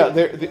yeah,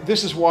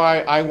 this is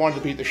why I wanted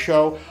to be at the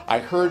show. I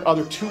heard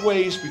other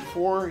two-ways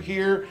before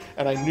here,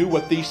 and I knew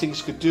what these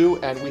things could do.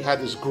 And we had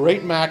this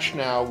great match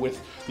now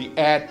with the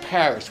Ad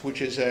Paris,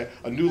 which is a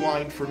new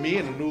line for me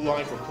and a new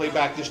line for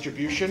playback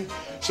distribution.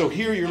 So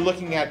here you're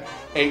looking at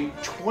a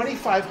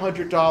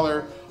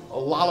 $2,500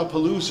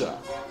 Lollapalooza,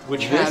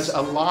 which has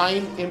a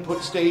line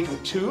input stage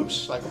with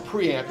tubes, like a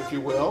preamp, if you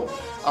will,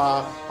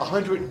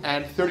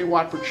 130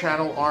 watt per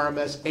channel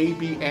RMS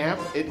AB amp.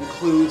 It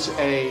includes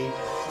a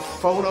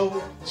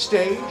phono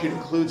stage. It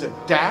includes a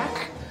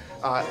DAC.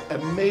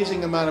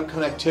 Amazing amount of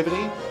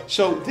connectivity.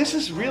 So this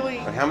is really...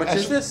 And how much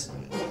is this?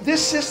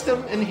 This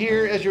system in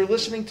here, as you're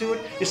listening to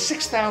it, is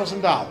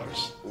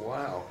 $6,000.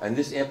 Wow. And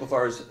this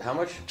amplifier is how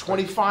much?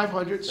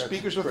 2,500.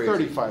 Speakers are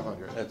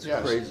 3,500. That's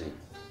crazy.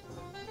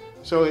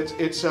 So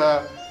it's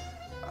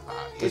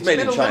made been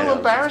in a China. little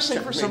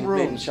embarrassing for some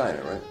rooms. Made in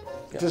China, right?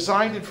 Yeah.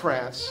 Designed in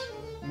France,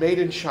 made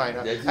in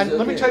China. Yeah, and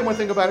let me tell you one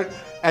thing about it.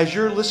 As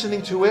you're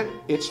listening to it,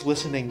 it's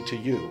listening to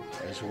you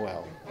as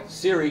well.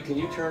 Siri, can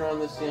you turn on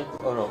this amp?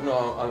 Oh,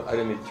 no, I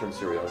didn't mean to turn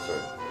Siri on. Sorry.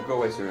 Go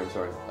away, Siri. I'm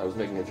sorry. I was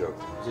making a joke.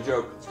 It's a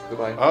joke.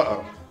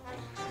 Goodbye.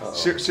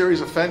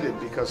 Siri's offended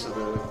because of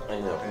the... I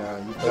know.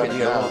 Yeah, you've okay, got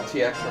you got a little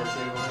TX on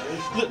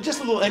table? Just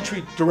a little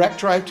entry direct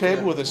drive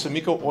table with a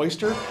Samico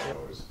Oyster.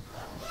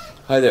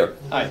 Hi there.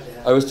 Hi.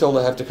 I was told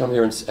I have to come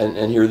here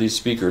and hear these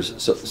speakers.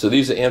 So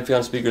these are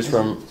Amphion speakers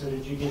from...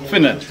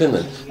 Finland.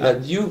 Now,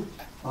 you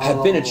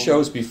have been at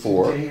shows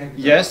before.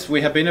 Yes,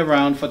 we have been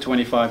around for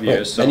 25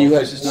 years, so and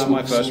this is not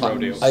my first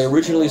rodeo. I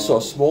originally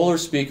saw smaller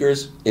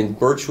speakers in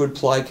birchwood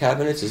ply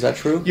cabinets, is that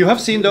true? You have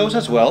seen those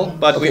as well,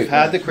 but we've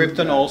had the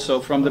Krypton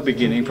also from the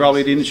beginning.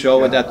 Probably didn't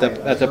show it at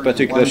the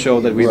particular show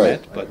that we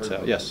met,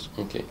 but yes.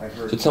 Okay,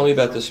 so tell me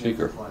about this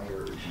speaker.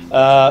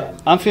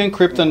 Amphion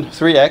Krypton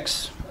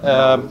 3X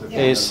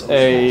is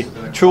a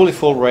truly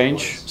full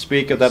range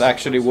speaker that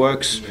actually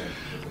works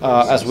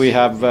as we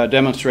have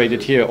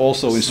demonstrated here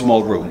also in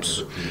small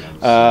rooms.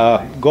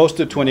 Goes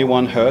to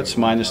 21 Hertz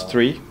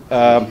 -3,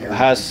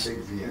 has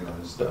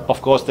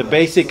of course the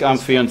basic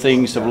Amphion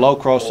things of low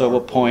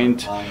crossover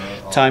point,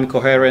 time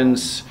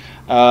coherence,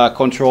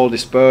 control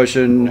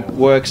dispersion,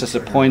 works as a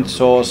point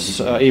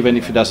source even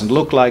if it doesn't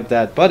look like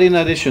that, but in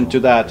addition to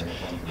that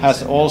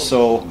has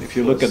also, if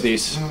you look at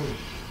these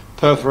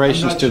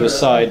perforations to the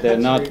side, they're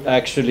not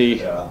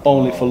actually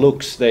only for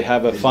looks, they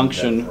have a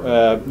function.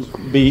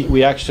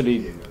 We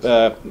actually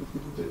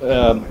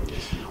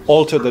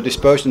alter the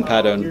dispersion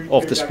pattern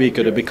of the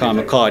speaker to become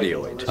a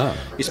cardioid.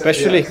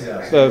 Especially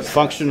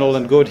functional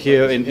and good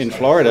here in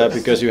Florida,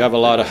 because you have a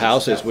lot of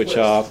houses which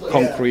are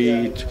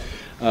concrete,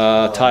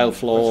 tile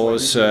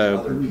floors,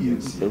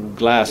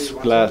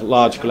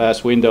 large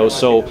glass windows.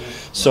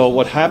 So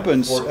what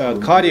happens?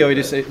 Cardioid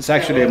is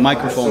actually a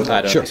microphone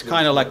pattern. Sure. It's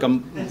kind of like a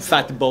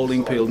fat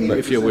bowling pin,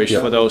 if you wish,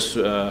 for those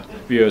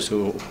viewers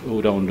who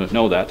don't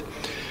know that.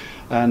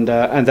 And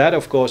that,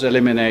 of course,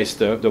 eliminates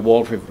the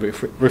wall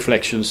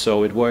reflections,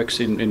 so it works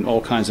in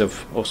all kinds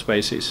of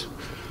spaces.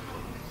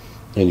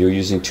 And you're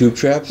using tube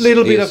traps?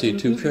 Little bit of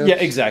tube traps? Yeah,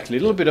 exactly. A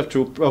little bit of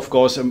tube, of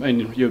course. I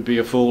mean, you'd be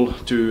a fool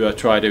to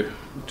try to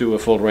do a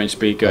full range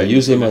speaker. I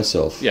use them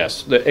myself.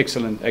 Yes, the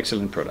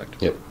excellent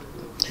product. Yep.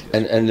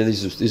 And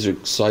these are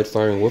side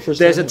firing woofers?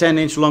 There's a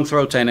 10-inch long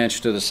throw,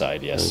 10-inch to the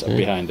side. Yes,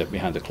 behind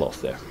the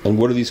cloth there. And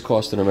what do these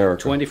cost in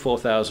America?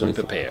 $24,000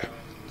 per pair.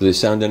 Do they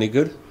sound any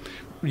good?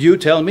 You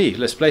tell me.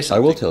 Let's play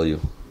something. I will tell you.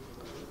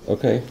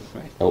 Okay.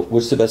 Right.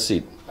 What's the best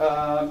seat?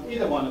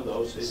 Either one of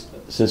those is.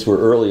 Since we're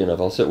early enough,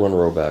 I'll sit one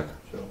row back.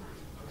 Sure.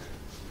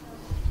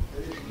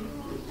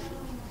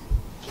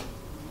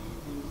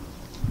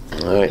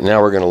 All right,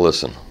 now we're going to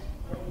listen.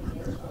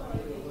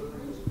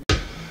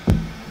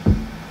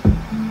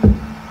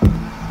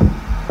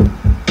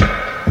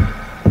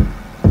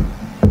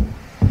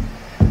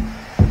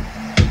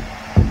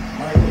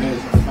 Michael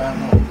is a fan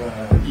of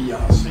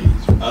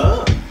ERCs.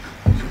 Oh.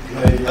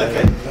 Play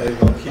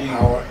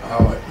our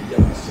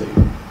ERC.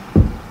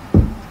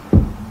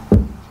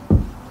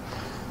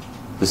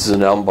 This is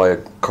an album by a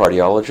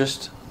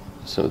cardiologist.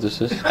 So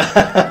this is.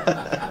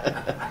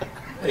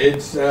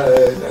 It's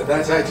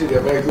that's actually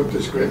a very good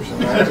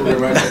description. I have to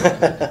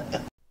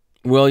remember.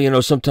 Well, you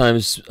know,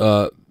 sometimes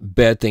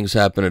bad things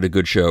happen at a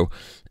good show,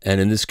 and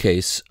in this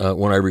case,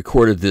 when I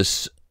recorded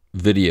this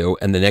video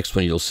and the next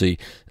one you'll see,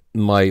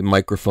 my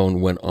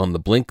microphone went on the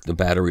blink, the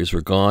batteries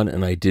were gone,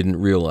 and I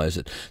didn't realize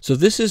it. So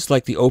this is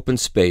like the open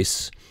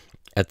space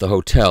at the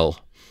hotel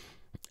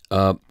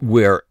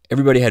where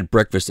everybody had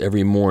breakfast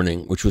every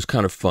morning, which was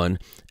kind of fun,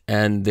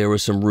 and there were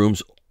some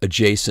rooms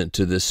adjacent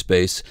to this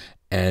space,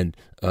 and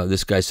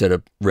this guy set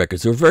up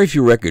records. There were very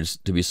few records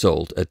to be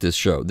sold at this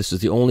show. This is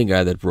the only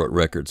guy that brought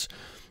records.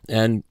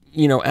 And,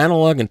 you know,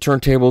 analog and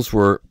turntables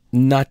were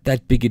not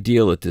that big a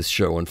deal at this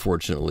show,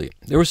 unfortunately.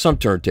 There were some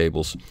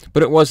turntables,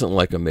 but it wasn't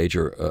like a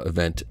major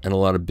event, and a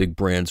lot of big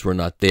brands were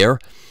not there.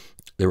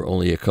 there were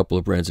only a couple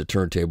of brands of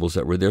turntables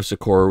that were there.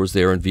 Acora was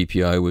there, and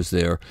VPI was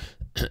there,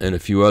 and a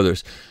few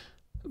others.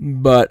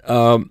 But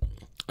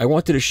I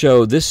wanted to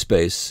show this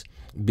space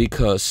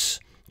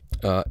because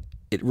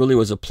it really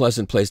was a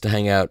pleasant place to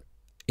hang out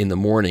in the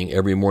morning.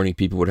 Every morning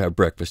people would have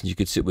breakfast, and you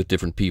could sit with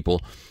different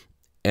people,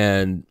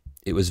 and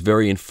it was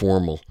very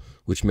informal,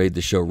 which made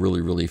the show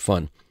really, really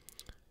fun.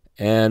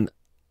 And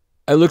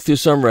I looked through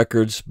some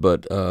records,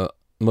 but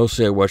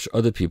mostly I watched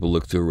other people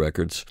look through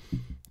records.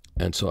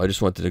 And so I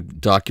just wanted to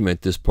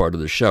document this part of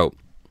the show.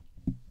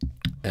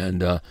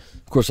 And, of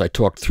course, I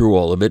talked through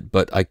all of it,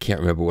 but I can't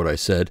remember what I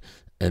said.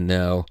 And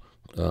now,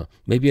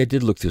 maybe I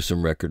did look through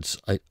some records.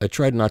 I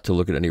tried not to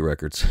look at any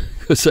records,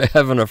 because I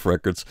have enough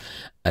records.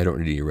 I don't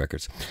need any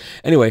records.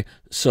 Anyway,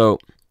 so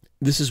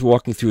this is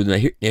walking through. Now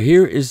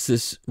here is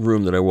this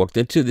room that I walked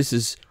into. This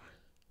is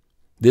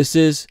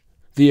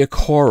the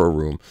Acora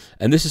room.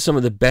 And this is some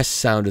of the best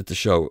sound at the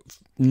show.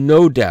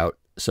 No doubt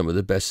some of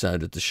the best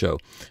sound at the show.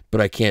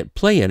 But I can't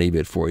play any of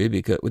it for you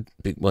because,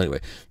 well,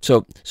 anyway.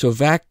 So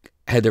VAC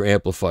had their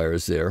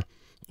amplifiers there,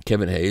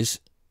 Kevin Hayes,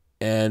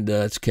 and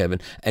it's Kevin.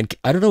 And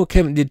I don't know what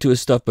Kevin did to his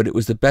stuff, but it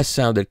was the best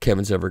sound that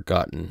Kevin's ever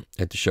gotten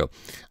at the show.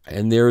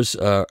 And there's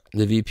the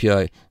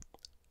VPI,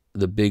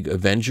 the big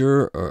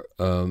Avenger, or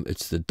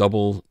it's the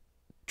double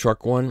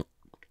truck one.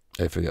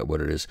 I forget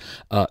what it is.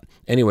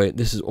 Anyway,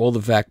 this is all the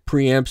VAC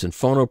preamps and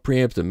phono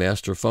preamp, the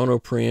master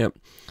phono preamp,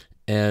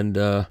 and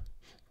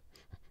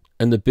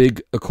the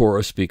big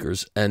Acora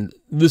speakers. And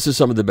this is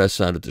some of the best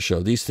sound at the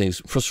show. These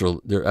things, first of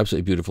all, they're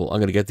absolutely beautiful. I'm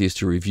going to get these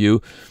to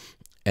review.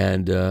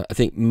 And I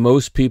think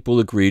most people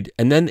agreed.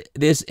 And then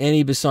there's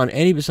Annie Besson.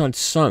 Annie Besson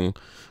sung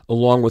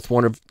along with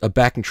one of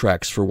backing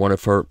tracks for one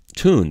of her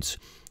tunes.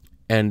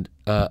 And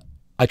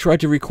I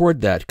tried to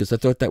record that because I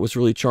thought that was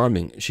really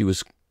charming. She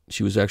was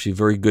actually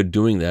very good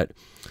doing that,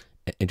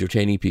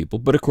 entertaining people.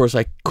 But of course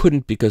I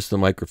couldn't because the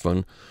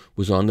microphone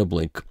was on the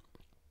blink.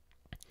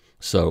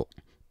 So,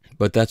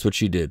 but that's what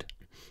she did.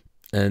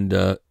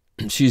 And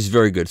she's a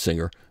very good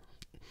singer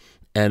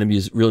and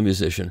a real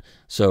musician.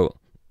 So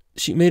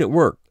she made it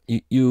work.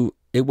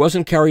 It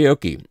wasn't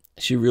karaoke.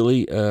 She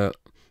really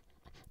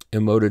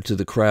emoted to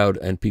the crowd,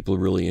 and people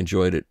really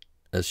enjoyed it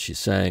as she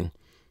sang.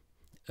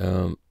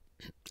 And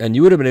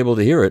you would have been able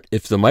to hear it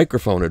if the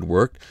microphone had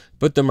worked,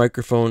 but the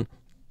microphone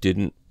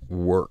didn't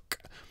work.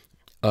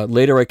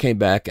 Later I came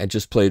back and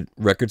just played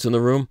records in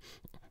the room,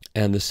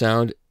 and the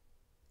sound,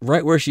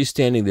 right where she's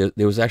standing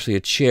there was actually a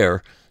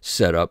chair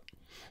set up,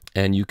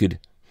 and you could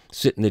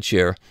sit in the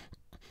chair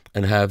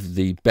and have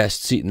the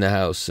best seat in the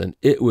house, and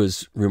it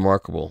was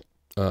remarkable.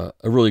 A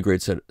really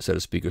great set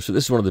of speakers. So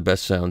this is one of the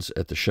best sounds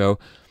at the show.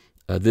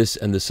 This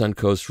and the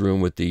Suncoast room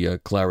with the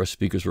Clara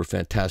speakers were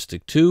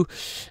fantastic too.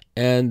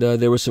 And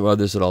there were some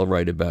others that I'll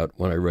write about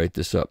when I write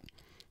this up.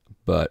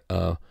 But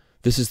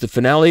this is the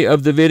finale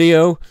of the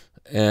video.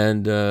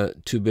 And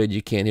too bad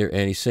you can't hear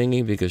Annie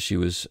singing because she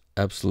was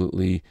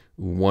absolutely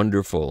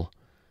wonderful.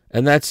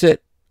 And that's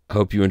it. I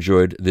hope you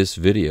enjoyed this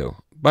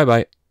video.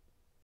 Bye-bye.